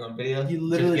make your own videos. You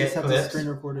literally just have to clips, screen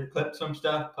record it. Clip some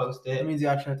stuff, post it. That means you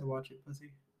actually have to watch it,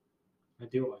 pussy. I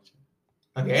do watch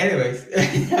it. Okay,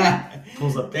 anyways.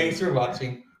 Pulls up. Thanks for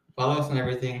watching. Follow us on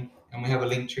everything. And we have a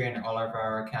link tree in all of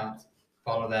our accounts.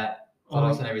 Follow that. Follow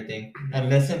us on everything. And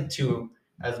listen to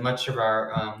as much of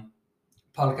our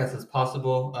podcast as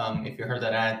possible. If you heard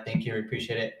that ad, thank you. We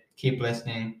appreciate it. Keep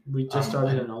listening. We just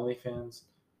started an OnlyFans.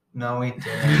 No, we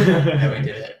didn't. No, we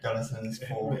didn't. Don't listen to this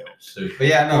fool. But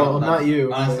yeah, no. Well, not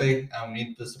you. Honestly, we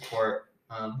need the support.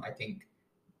 I think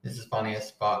this is finally a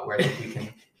spot where I think we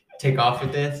can take off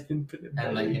with this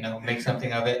and make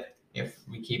something of it if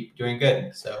we keep doing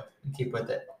good. So keep with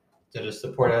it. So just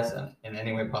support us in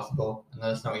any way possible and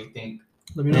let us know what you think.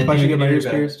 Let me know if I should get my ears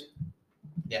pierced.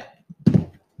 Yeah.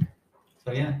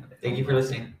 So yeah, thank you for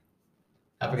listening.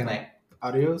 Have a good night.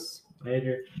 Adios.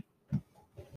 Later.